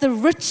about the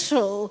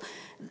ritual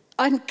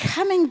on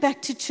coming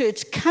back to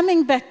church,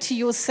 coming back to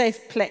your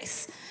safe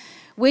place,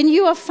 when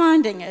you are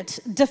finding it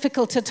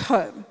difficult at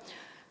home.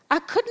 I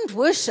couldn't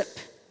worship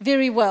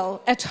very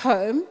well at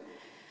home,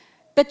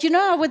 but you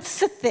know, I would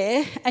sit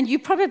there, and you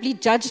probably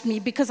judged me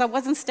because I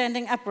wasn't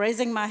standing up,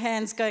 raising my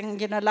hands, going,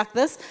 you know, like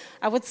this.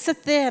 I would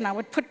sit there and I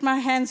would put my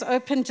hands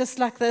open just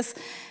like this,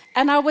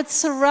 and I would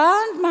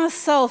surround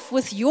myself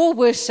with your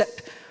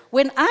worship.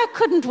 When I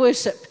couldn't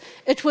worship,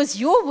 it was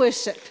your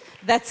worship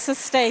that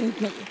sustained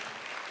me.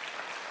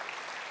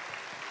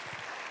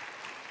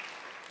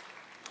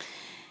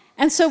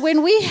 And so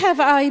when we have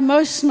our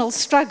emotional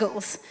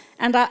struggles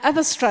and our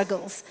other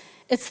struggles,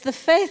 it's the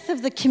faith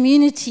of the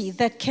community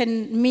that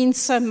can mean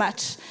so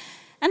much.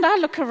 And I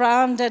look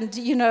around and,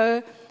 you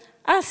know,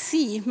 I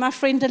see my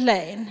friend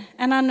Elaine,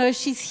 and I know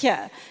she's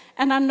here,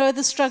 and I know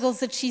the struggles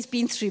that she's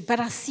been through, but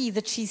I see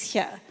that she's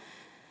here.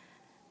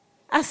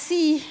 I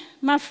see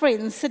my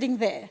friends sitting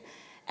there,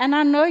 and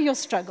I know your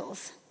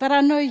struggles, but I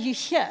know you're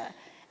here.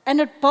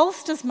 And it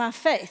bolsters my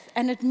faith,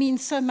 and it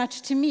means so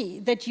much to me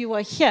that you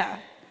are here.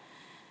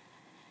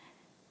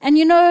 And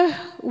you know,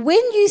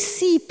 when you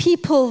see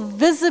people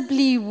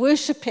visibly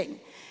worshiping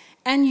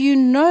and you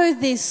know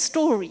their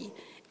story,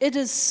 it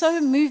is so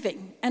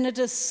moving and it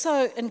is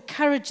so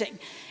encouraging.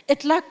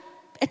 It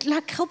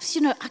helps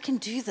you know, I can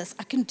do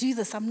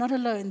this, I'm not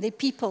alone. There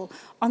are people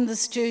on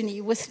this journey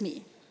with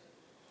me.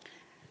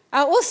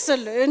 I also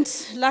learned,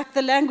 like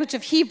the language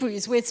of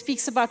Hebrews, where it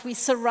speaks about we're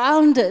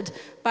surrounded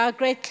by a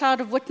great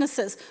cloud of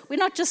witnesses. We're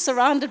not just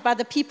surrounded by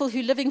the people who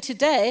are living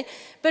today,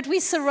 but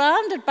we're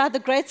surrounded by the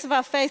greats of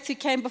our faith who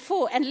came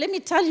before. And let me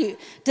tell you,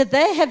 did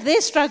they have their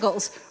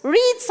struggles?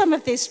 Read some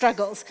of their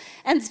struggles.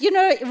 And, you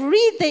know,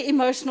 read their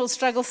emotional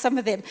struggles, some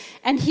of them.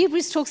 And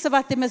Hebrews talks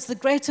about them as the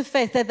great of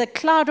faith. They're the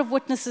cloud of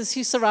witnesses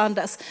who surround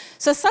us.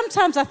 So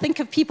sometimes I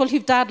think of people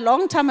who've died a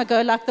long time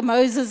ago, like the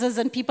Moseses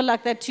and people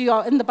like that who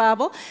are in the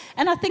Bible.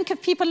 And I think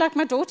of people like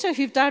my daughter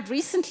who've died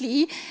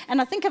recently,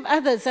 and I think of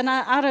others, and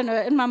I don't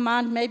know, in my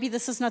mind, maybe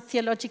this is not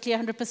theologically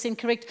 100%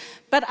 correct,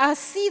 but I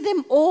see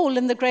them all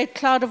in the great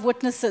cloud of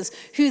witnesses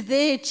who are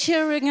there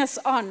cheering us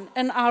on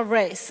in our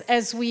race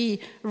as we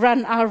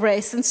run our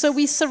race. And so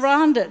we're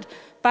surrounded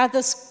by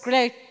this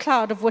great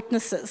cloud of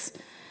witnesses.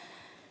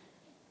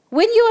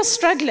 When you are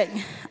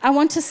struggling, I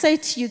want to say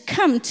to you,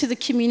 come to the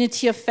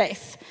community of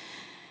faith.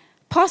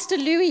 Pastor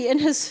Louis, in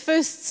his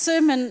first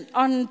sermon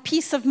on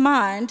peace of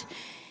mind,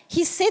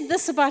 he said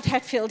this about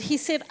Hatfield. He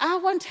said, I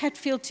want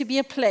Hatfield to be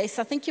a place,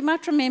 I think you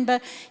might remember,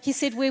 he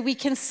said, where we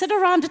can sit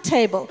around a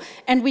table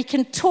and we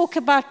can talk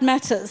about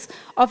matters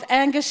of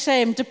anger,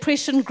 shame,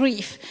 depression,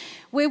 grief,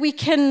 where we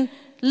can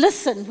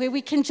listen, where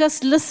we can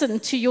just listen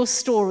to your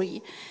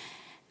story.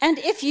 And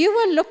if you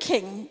are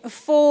looking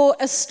for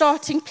a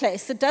starting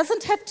place, it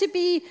doesn't have to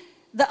be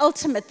the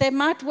ultimate. They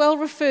might well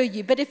refer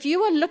you. But if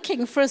you are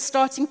looking for a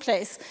starting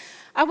place,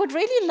 I would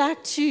really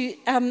like to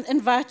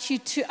invite you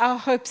to our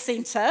Hope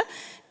Center.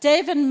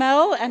 Dave and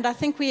Mel, and I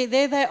think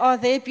there they are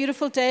there,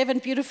 beautiful Dave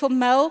and beautiful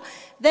Mel,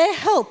 they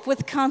help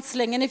with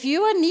counseling. And if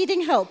you are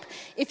needing help,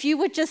 if you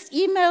would just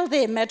email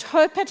them at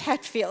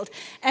hope@Hatfield,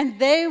 and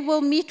they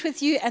will meet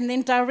with you and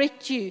then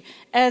direct you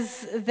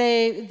as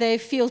they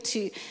feel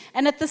to.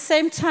 And at the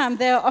same time,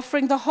 they are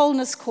offering the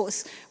wholeness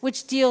course,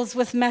 which deals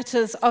with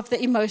matters of the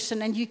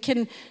emotion, and you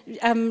can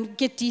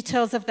get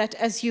details of that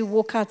as you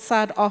walk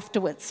outside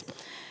afterwards.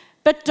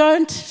 But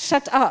don't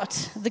shut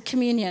out the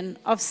communion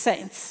of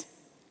saints.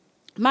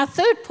 My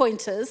third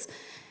point is,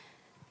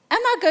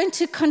 am I going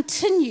to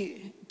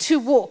continue to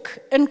walk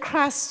in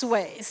Christ's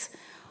ways?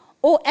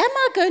 Or am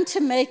I going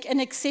to make an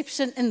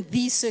exception in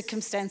these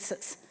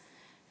circumstances?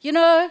 You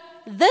know,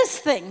 this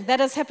thing that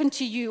has happened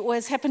to you or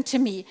has happened to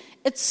me,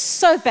 it's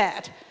so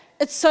bad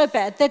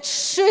that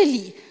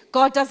surely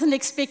God doesn't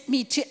expect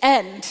me to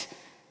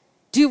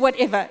do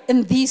whatever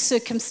in these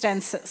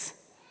circumstances.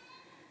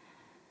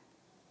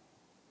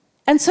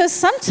 And so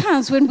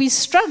sometimes when we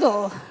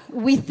struggle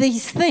with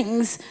these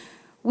things,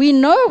 we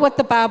know what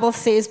the Bible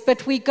says,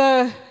 but we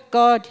go,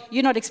 God,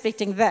 you're not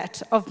expecting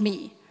that of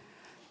me.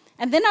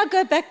 And then I'll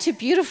go back to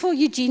beautiful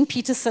Eugene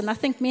Peterson. I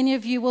think many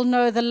of you will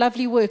know the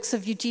lovely works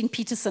of Eugene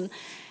Peterson.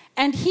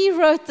 And he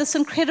wrote this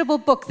incredible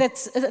book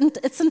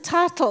it's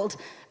entitled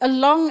A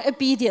Long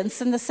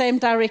Obedience in the Same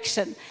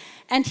Direction.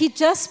 And he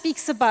just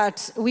speaks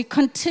about we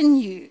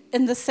continue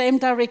in the same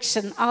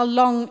direction, our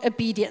long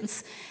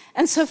obedience.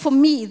 And so for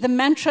me, the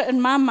mantra in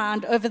my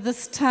mind over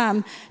this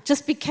time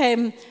just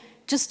became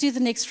just do the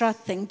next right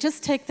thing.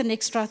 Just take the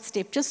next right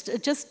step.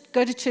 Just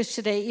go to church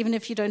today, even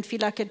if you don't feel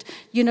like it.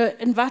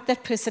 Invite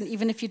that person,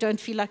 even if you don't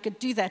feel like it.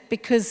 Do that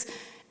because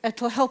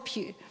it will help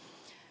you.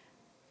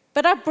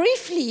 But I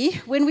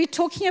briefly, when we're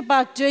talking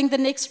about doing the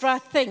next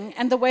right thing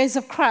and the ways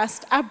of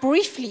Christ, I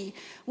briefly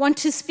want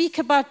to speak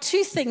about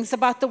two things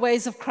about the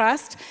ways of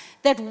Christ,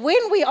 that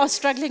when we are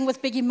struggling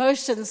with big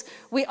emotions,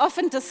 we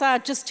often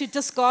decide just to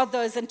discard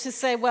those and to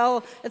say,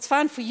 well, it's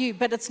fine for you,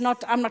 but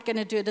I'm not going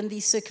to do it in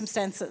these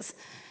circumstances.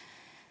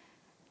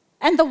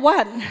 And the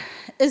one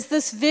is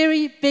this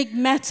very big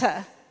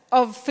matter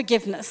of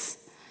forgiveness.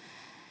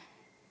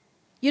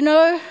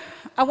 I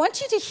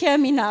want you to hear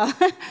me now.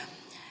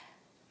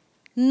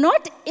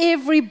 Not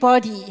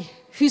everybody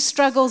who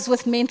struggles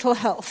with mental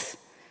health,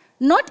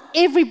 not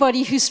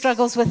everybody who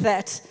struggles with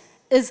that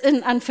is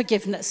in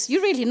unforgiveness.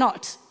 You're really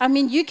not. I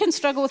mean, you can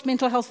struggle with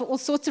mental health for all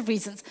sorts of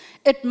reasons.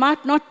 It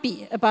might not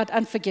be about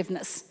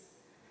unforgiveness.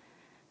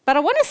 But I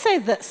want to say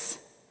this.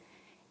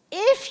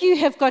 If you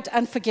have got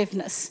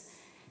unforgiveness,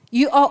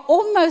 you are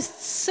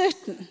almost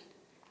certain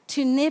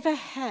to never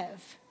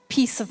have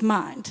peace of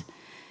mind.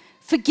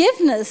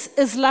 Forgiveness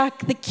is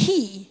like the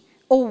key,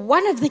 or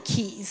one of the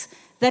keys,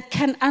 that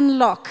can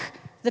unlock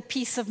the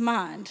peace of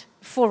mind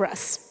for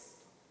us.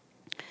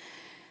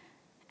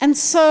 And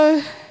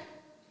so,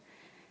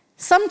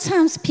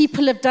 sometimes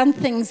people have done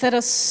things that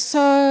are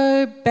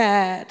so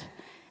bad,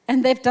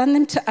 and they've done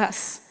them to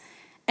us,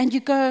 and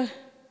you go,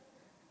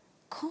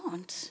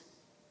 can't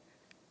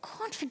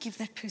forgive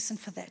that person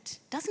for that.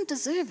 Doesn't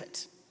deserve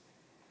it.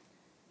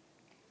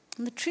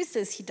 And the truth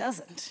is, he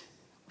doesn't,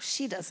 or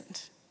she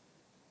doesn't.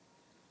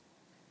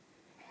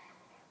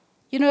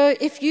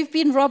 If you've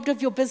been robbed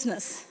of your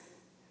business,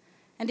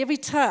 and every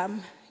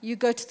time you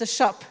go to the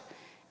shop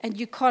and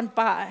you can't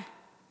buy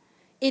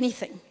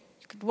anything,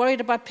 you're worried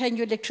about paying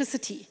your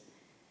electricity,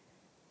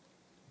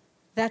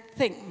 that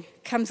thing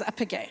comes up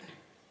again.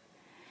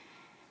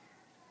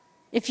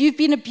 If you've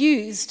been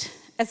abused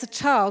as a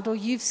child, or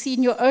you've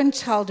seen your own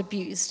child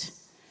abused,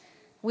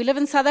 we live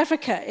in South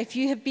Africa. If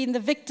you have been the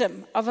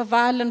victim of a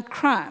violent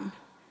crime,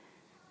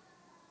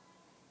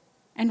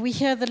 and we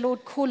hear the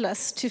Lord call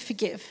us to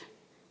forgive.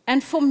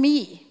 And for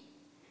me,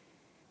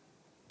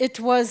 it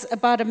was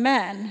about a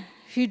man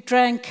who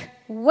drank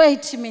way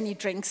too many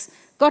drinks,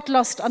 got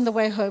lost on the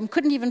way home,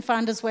 couldn't even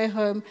find his way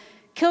home,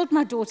 killed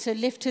my daughter,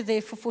 left her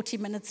there for 40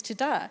 minutes to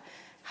die.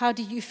 How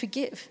do you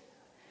forgive?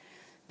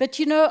 But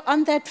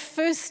on that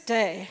first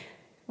day,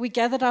 we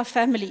gathered our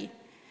family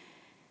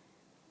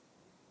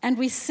and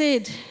we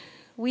said,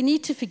 we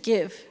need to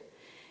forgive.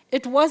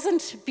 It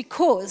wasn't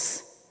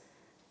because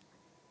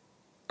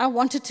I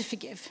wanted to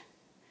forgive.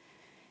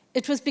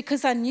 It was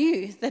because I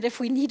knew that if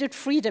we needed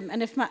freedom,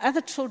 and if my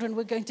other children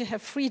were going to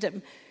have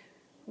freedom,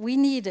 we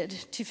needed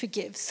to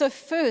forgive. So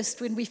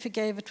first, when we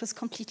forgave, it was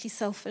completely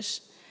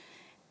selfish.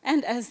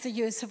 And as the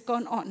years have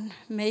gone on,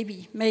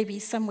 maybe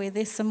somewhere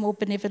there's some more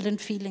benevolent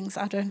feelings,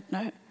 I don't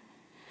know.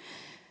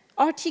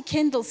 R.T.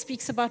 Kendall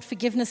speaks about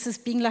forgiveness as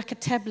being like a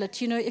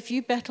tablet. If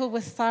you battle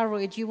with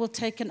thyroid, you will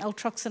take an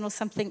Altroxin or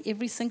something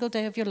every single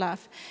day of your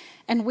life.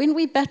 And when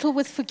we battle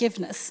with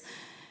forgiveness,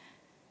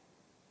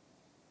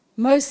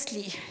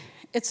 mostly,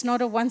 it's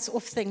not a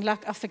once-off thing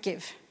like I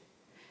forgive.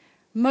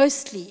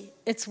 Mostly,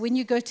 it's when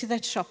you go to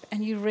that shop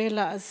and you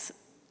realize,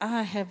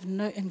 I have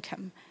no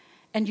income,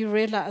 and you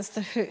realize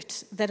the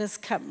hurt that has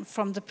come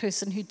from the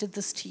person who did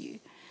this to you.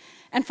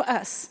 And for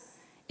us,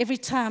 every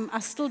time I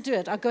still do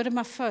it, I go to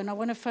my phone, I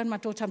want to phone my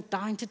daughter, I'm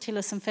dying to tell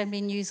her some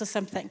family news or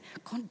something.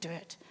 Can't do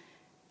it.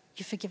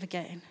 You forgive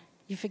again.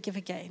 You forgive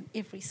again,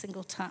 every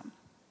single time.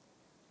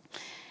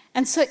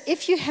 And so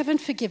if you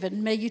haven't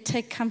forgiven, may you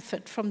take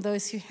comfort from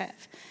those who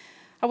have.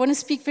 I want to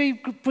speak very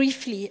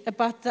briefly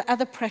about the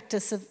other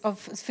practice of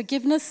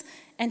forgiveness,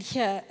 and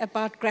here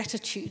about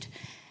gratitude.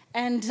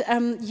 And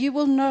you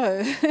will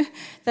know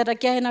that,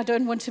 again, I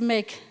don't want to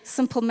make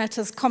simple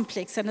matters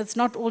complex, and it's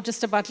not all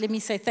just about let me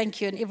say thank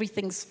you and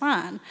everything's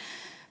fine.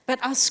 But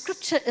our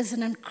scripture is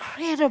an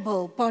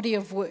incredible body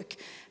of work.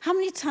 How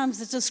many times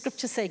does the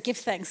scripture say, give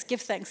thanks,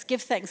 give thanks,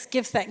 give thanks,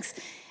 give thanks?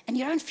 And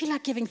you don't feel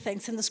like giving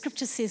thanks, and the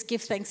scripture says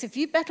give thanks. If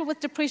you battle with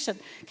depression,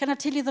 can I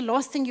tell you the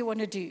last thing you want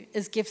to do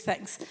is give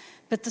thanks?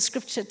 But the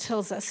scripture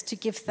tells us to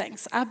give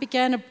thanks. I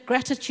began a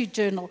gratitude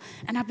journal,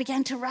 and I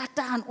began to write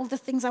down all the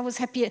things I was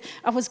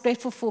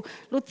grateful for.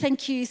 Lord,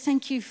 thank you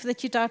that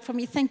you died for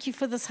me. Thank you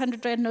for this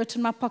 100 Rand note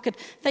in my pocket.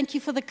 Thank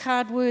you for the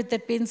kind word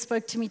that Ben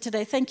spoke to me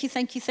today. Thank you,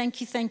 thank you, thank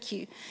you, thank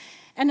you.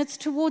 And it's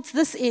towards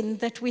this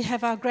end that we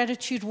have our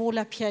gratitude wall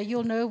up here.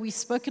 You'll know we've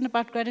spoken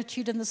about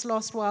gratitude in this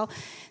last while.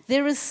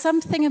 There is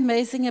something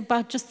amazing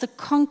about just the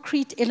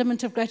concrete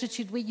element of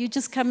gratitude where you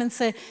just come and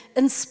say,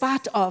 in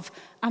spite of,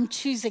 I'm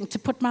choosing to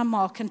put my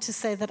mark and to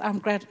say that I'm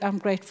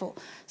grateful.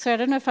 So I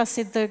don't know if I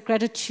said the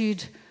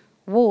gratitude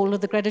wall or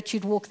the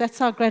gratitude walk.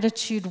 That's our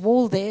gratitude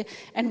wall there.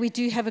 And we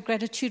do have a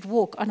gratitude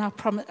walk on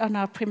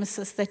our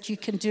premises that you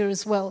can do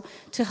as well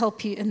to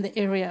help you in the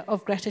area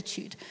of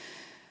gratitude.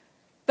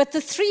 But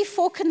the 3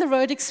 fork in the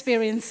road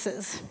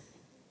experiences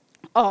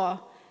are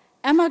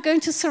Am I going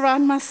to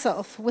surround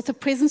myself with the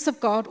presence of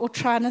God or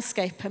try and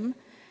escape him?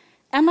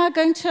 Am I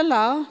going to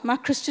allow my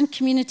Christian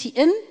community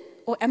in,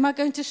 or am I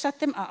going to shut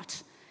them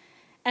out?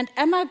 And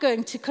am I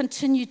going to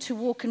continue to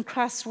walk in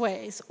Christ's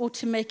ways or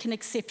to make an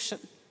exception?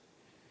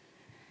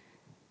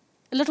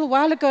 A little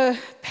while ago,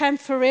 Pam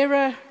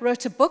Ferreira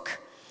wrote a book,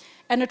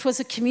 and it was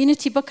a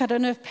community book. I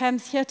don't know if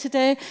Pam's here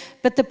today,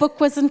 but the book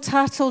was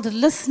entitled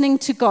Listening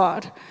to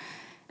God.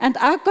 And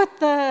I got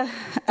the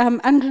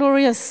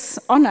unglorious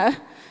honor,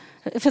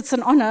 if it's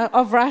an honor,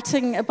 of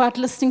writing about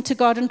listening to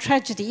God in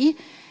tragedy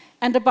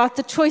and about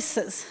the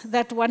choices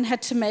that one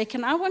had to make.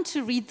 And I want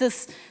to read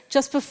this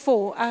just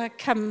before I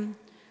come.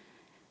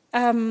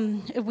 I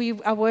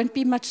won't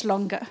be much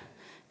longer,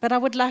 but I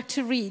would like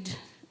to read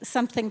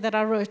something that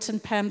I wrote in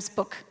Pam's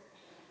book.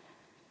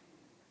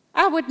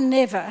 I would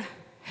never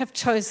have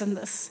chosen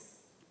this,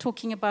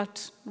 talking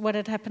about what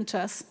had happened to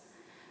us.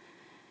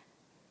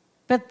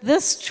 But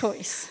this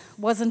choice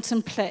wasn't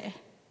in play.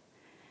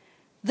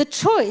 The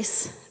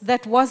choice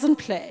that was in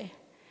play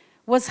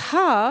was,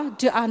 how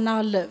do I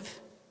now live?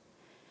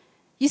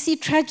 You see,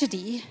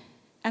 tragedy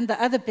and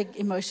the other big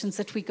emotions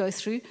that we go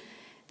through,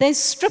 they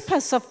strip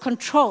us of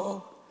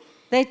control.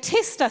 They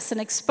test us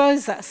and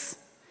expose us.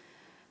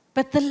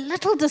 But the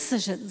little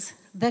decisions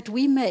that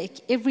we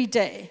make every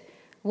day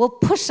will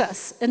push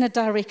us in a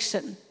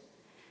direction.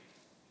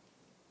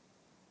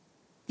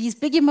 These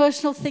big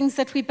emotional things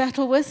that we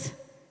battle with,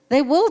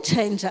 they will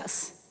change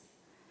us.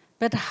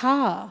 But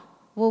how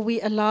will we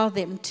allow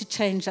them to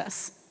change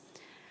us?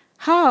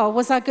 How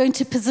was I going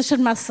to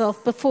position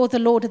myself before the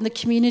Lord in the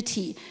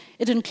community?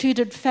 It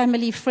included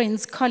family,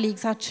 friends,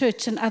 colleagues, our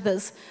church, and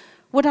others.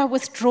 Would I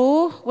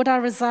withdraw? Would I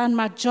resign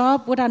my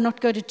job? Would I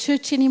not go to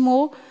church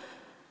anymore?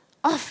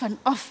 Often,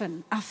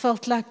 I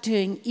felt like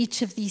doing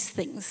each of these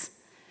things.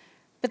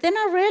 But then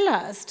I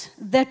realized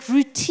that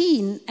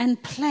routine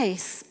and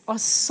place are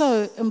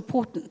so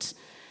important.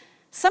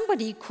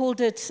 Somebody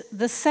called it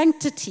the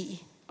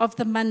sanctity of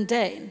the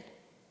mundane.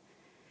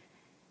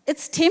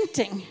 It's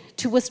tempting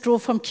to withdraw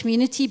from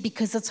community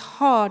because it's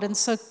hard and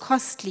so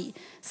costly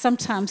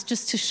sometimes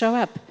just to show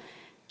up.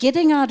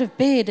 Getting out of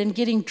bed and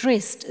getting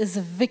dressed is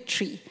a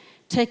victory,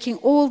 taking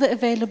all the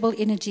available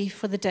energy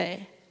for the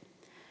day.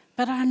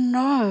 But I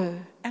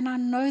know, and I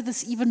know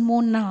this even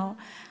more now,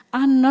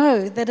 I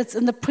know that it's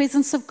in the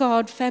presence of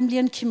God, family,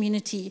 and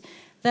community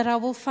that I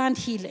will find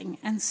healing,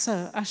 and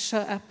so I show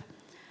up.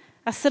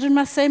 I sit in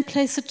my same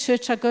place at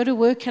church, I go to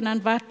work, and I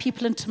invite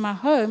people into my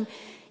home.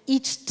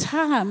 Each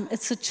time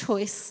it's a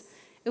choice,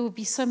 it would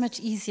be so much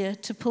easier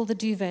to pull the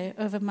duvet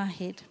over my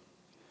head.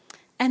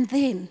 And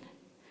then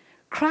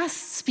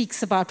Christ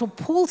speaks about, or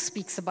Paul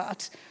speaks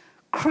about,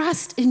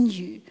 Christ in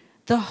you,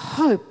 the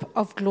hope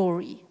of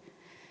glory.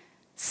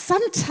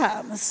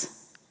 Sometimes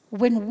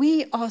when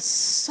we are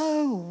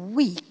so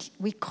weak,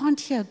 we can't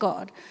hear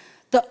God,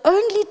 the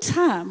only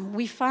time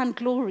we find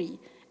glory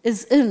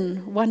is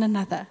in one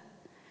another.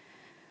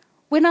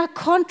 When I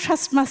can't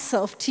trust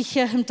myself to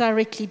hear him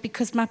directly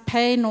because my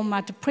pain or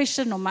my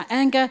depression or my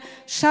anger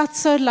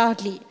shouts so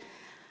loudly,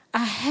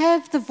 I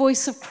have the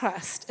voice of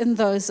Christ in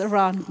those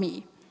around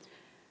me.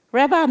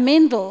 Rabbi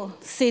Mendel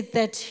said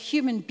that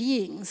human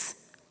beings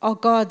are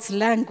God's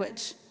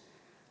language.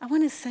 I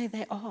want to say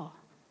they are.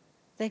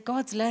 They're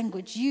God's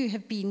language. You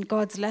have been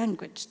God's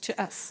language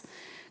to us.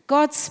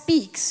 God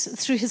speaks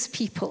through his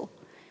people.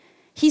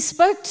 He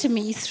spoke to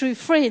me through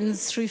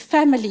friends, through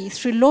family,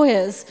 through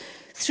lawyers,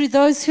 through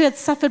those who had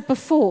suffered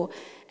before,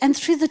 and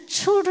through the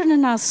children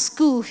in our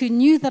school who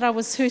knew that I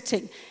was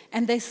hurting,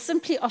 and they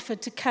simply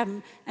offered to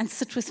come and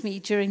sit with me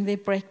during their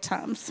break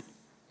times.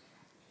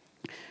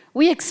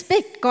 We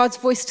expect God's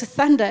voice to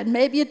thunder, and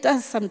maybe it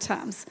does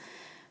sometimes,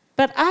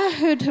 but I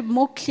heard him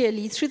more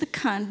clearly through the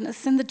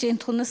kindness and the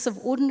gentleness of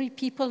ordinary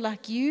people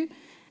like you,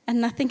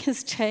 and nothing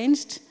has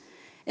changed.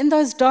 In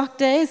those dark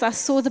days, I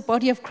saw the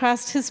body of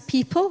Christ, his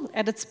people,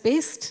 at its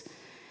best.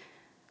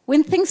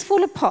 When things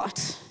fall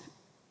apart,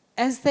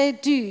 as they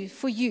do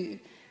for you,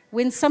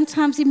 when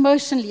sometimes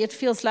emotionally it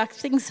feels like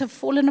things have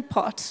fallen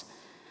apart.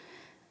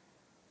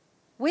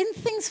 When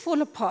things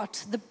fall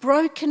apart, the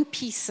broken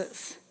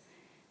pieces,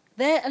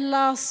 they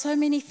allow so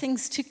many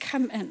things to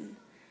come in.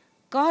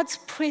 God's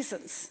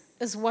presence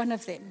is one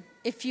of them,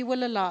 if you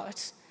will allow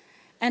it,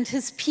 and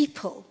his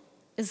people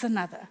is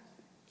another,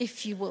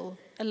 if you will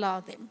allow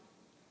them.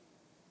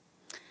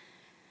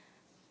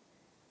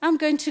 I'm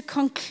going to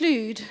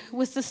conclude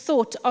with the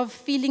thought of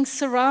feeling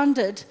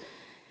surrounded.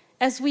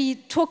 As we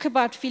talk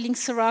about feeling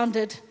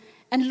surrounded,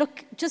 and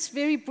look just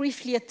very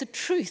briefly at the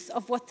truth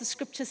of what the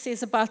scripture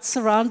says about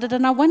surrounded,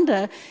 and I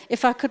wonder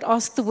if I could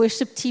ask the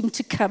worship team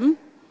to come.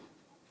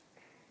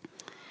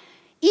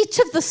 Each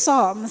of the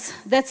Psalms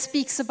that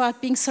speaks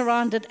about being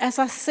surrounded, as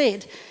I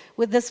said,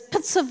 with this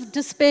pits of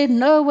despair,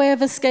 no way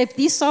of escape,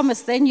 these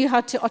psalmists, they knew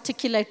how to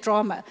articulate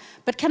drama.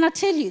 But can I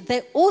tell you,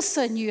 they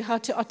also knew how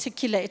to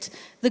articulate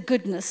the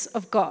goodness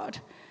of God.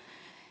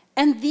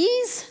 And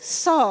these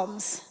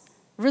psalms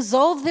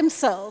resolve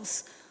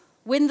themselves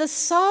when the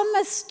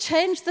psalmist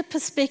changed the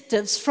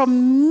perspectives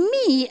from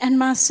me and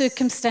my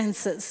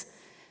circumstances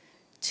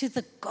to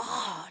the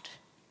God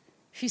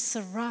who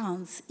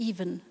surrounds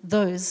even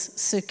those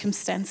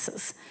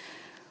circumstances.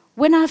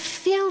 When I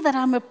feel that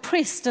I'm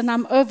oppressed and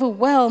I'm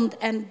overwhelmed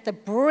and the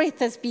breath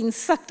has been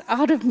sucked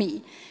out of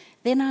me,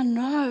 then I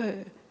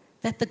know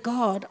that the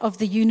God of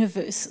the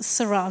universe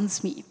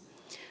surrounds me.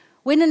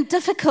 When in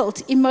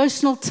difficult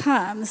emotional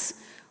times,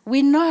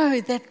 we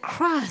know that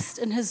Christ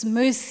in his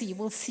mercy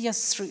will see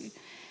us through.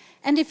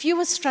 And if you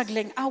are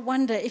struggling, I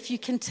wonder if you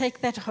can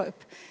take that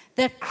hope,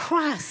 that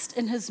Christ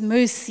in his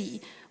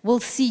mercy will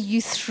see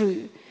you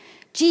through.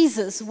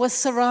 Jesus was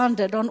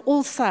surrounded on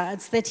all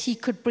sides that he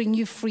could bring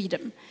you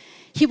freedom.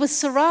 He was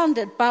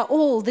surrounded by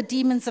all the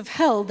demons of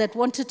hell that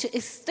wanted to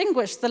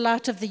extinguish the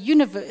light of the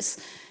universe,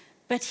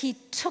 but he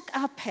took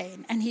our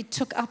pain and he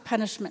took our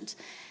punishment.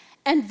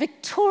 And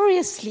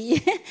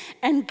victoriously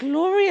and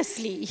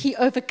gloriously he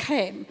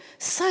overcame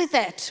so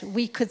that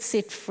we could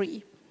set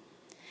free.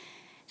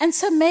 And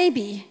so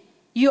maybe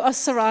you are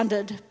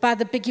surrounded by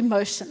the big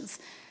emotions,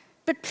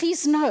 but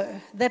please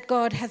know that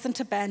God hasn't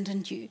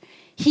abandoned you.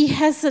 He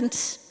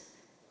hasn't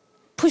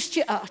pushed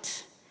you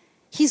out.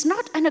 He's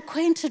not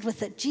unacquainted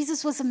with it.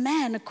 Jesus was a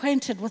man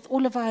acquainted with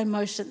all of our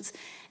emotions,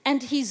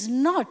 and he's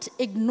not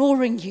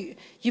ignoring you.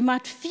 You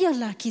might feel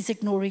like he's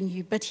ignoring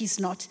you, but he's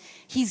not.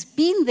 He's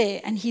been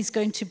there, and he's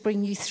going to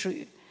bring you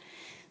through.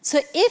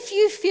 So if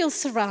you feel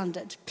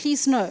surrounded,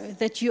 please know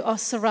that you are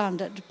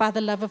surrounded by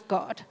the love of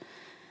God.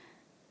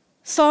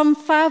 Psalm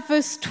 5,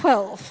 verse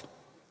 12.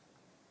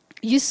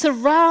 You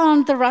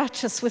surround the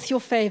righteous with your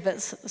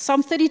favors.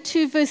 Psalm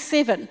 32, verse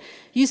 7.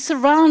 You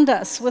surround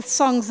us with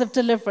songs of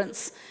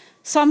deliverance.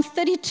 Psalm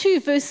 32,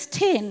 verse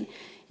 10.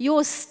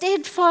 Your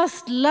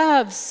steadfast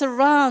love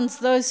surrounds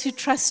those who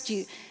trust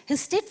you.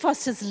 His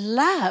steadfast is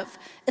love.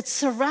 It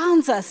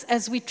surrounds us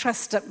as we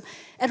trust him.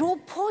 At all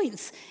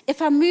points,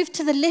 if I move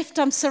to the left,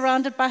 I'm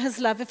surrounded by his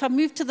love. If I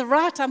move to the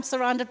right, I'm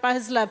surrounded by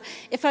his love.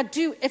 If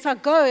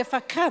I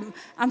come,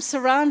 I'm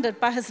surrounded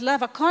by his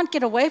love. I can't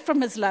get away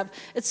from his love.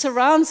 It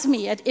surrounds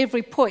me at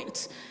every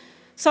point.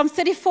 Psalm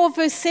 34,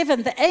 verse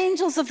 7, the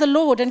angels of the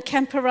Lord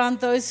encamp around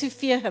those who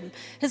fear him.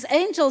 His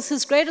angels,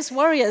 his greatest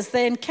warriors,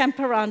 they encamp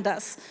around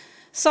us.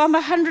 Psalm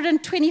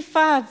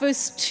 125,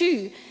 verse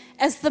 2,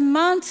 as the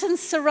mountains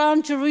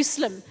surround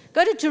Jerusalem.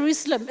 Go to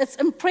Jerusalem, it's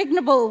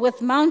impregnable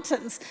with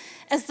mountains.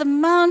 As the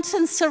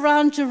mountains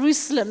surround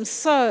Jerusalem,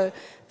 so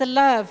the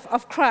love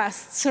of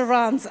Christ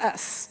surrounds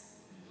us.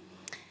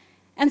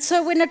 And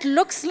so when it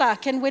looks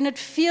like and when it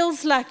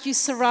feels like you're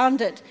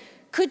surrounded,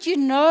 could you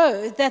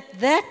know that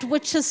that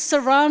which is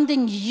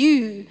surrounding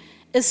you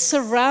is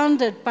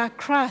surrounded by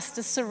Christ,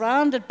 is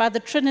surrounded by the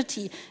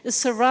Trinity, is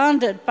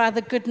surrounded by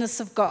the goodness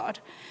of God?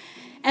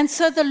 And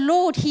so the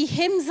Lord, he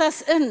hems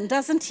us in,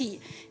 doesn't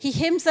he? He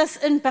hems us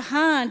in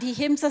behind. He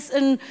hems us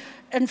in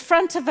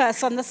front of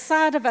us, on the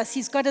side of us.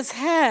 He's got his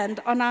hand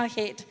on our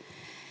head.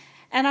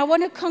 And I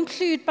want to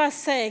conclude by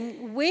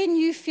saying, when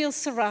you feel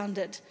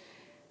surrounded,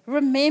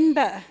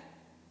 remember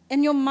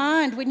in your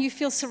mind, when you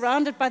feel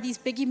surrounded by these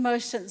big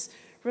emotions,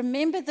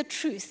 remember the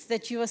truth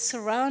that you are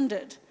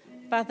surrounded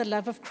by the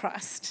love of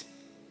Christ.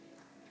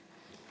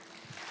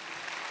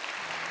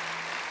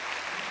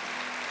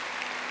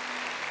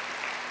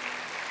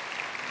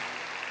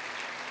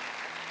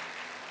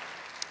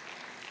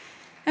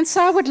 And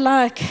so I would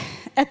like,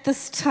 at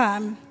this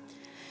time,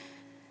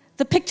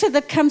 the picture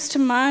that comes to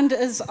mind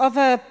is of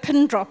a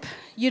pin drop.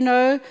 You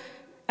know,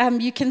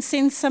 you can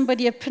send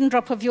somebody a pin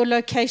drop of your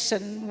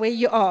location, where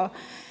you are.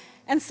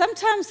 And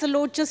sometimes the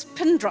Lord just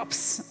pin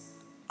drops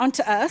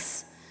onto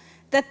us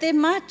that there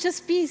might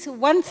just be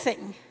one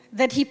thing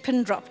that he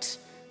pin dropped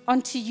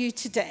onto you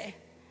today.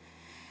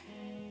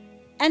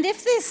 And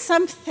if there's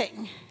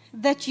something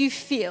that you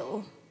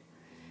feel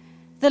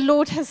the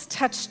Lord has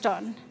touched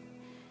on,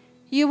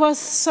 you are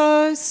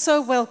so,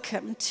 so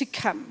welcome to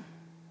come.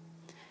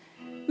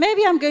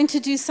 Maybe I'm going to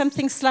do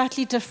something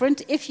slightly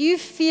different. If you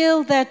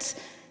feel that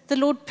the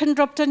Lord pin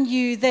dropped on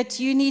you,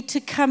 that you need to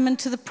come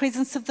into the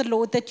presence of the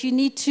Lord, that you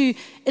need to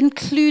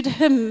include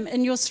him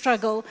in your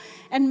struggle,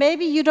 and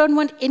maybe you don't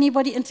want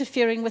anybody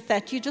interfering with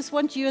that, you just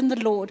want you and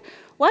the Lord,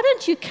 why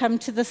don't you come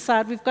to the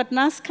side? We've got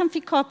nice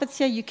comfy carpets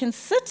here. You can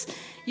sit,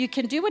 you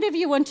can do whatever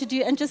you want to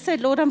do, and just say,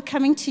 Lord, I'm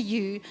coming to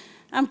you.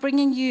 I'm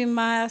bringing you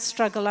my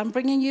struggle. I'm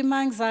bringing you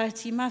my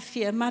anxiety, my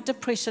fear, my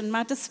depression,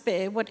 my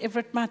despair, whatever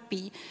it might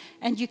be.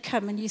 And you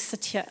come and you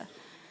sit here.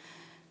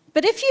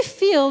 But if you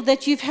feel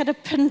that you've had a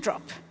pin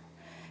drop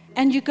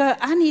and you go,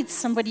 I need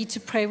somebody to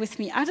pray with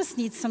me. I just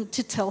need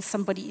to tell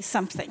somebody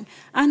something.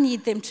 I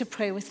need them to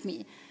pray with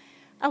me.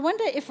 I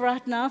wonder if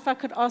right now, if I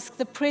could ask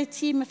the prayer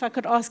team, if I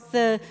could ask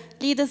the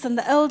leaders and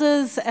the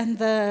elders and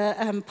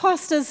the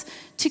pastors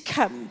to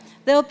come.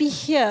 They'll be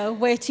here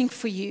waiting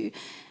for you.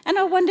 And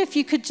I wonder if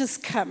you could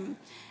just come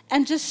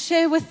and just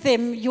share with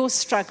them your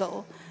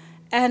struggle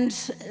and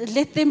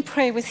let them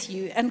pray with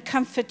you and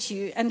comfort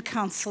you and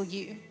counsel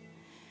you.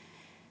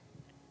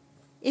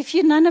 If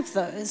you're none of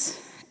those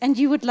and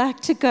you would like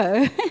to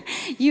go,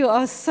 you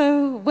are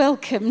so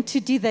welcome to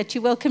do that.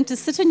 You're welcome to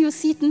sit in your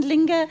seat and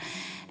linger.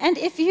 And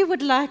if you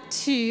would like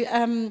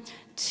to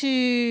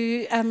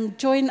to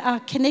join our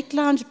Connect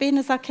Lounge. Ben,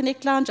 is our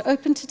Connect Lounge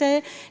open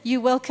today?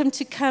 You're welcome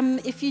to come.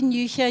 If you're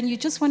new here and you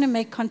just want to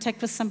make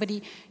contact with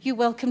somebody, you're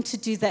welcome to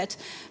do that.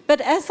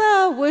 But as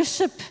our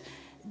worship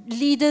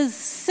leaders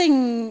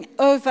sing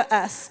over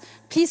us,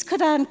 please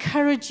could I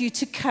encourage you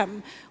to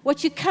come.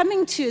 What you're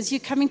coming to is you're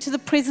coming to the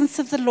presence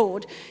of the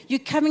Lord. You're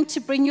coming to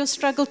bring your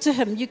struggle to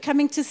Him. You're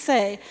coming to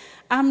say,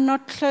 I'm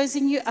not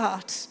closing you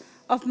out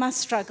of my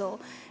struggle.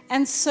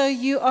 And so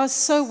you are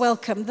so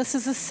welcome. This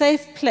is a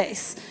safe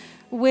place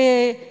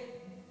where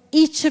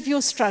each of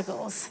your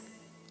struggles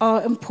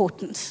are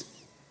important.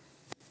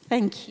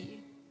 Thank you.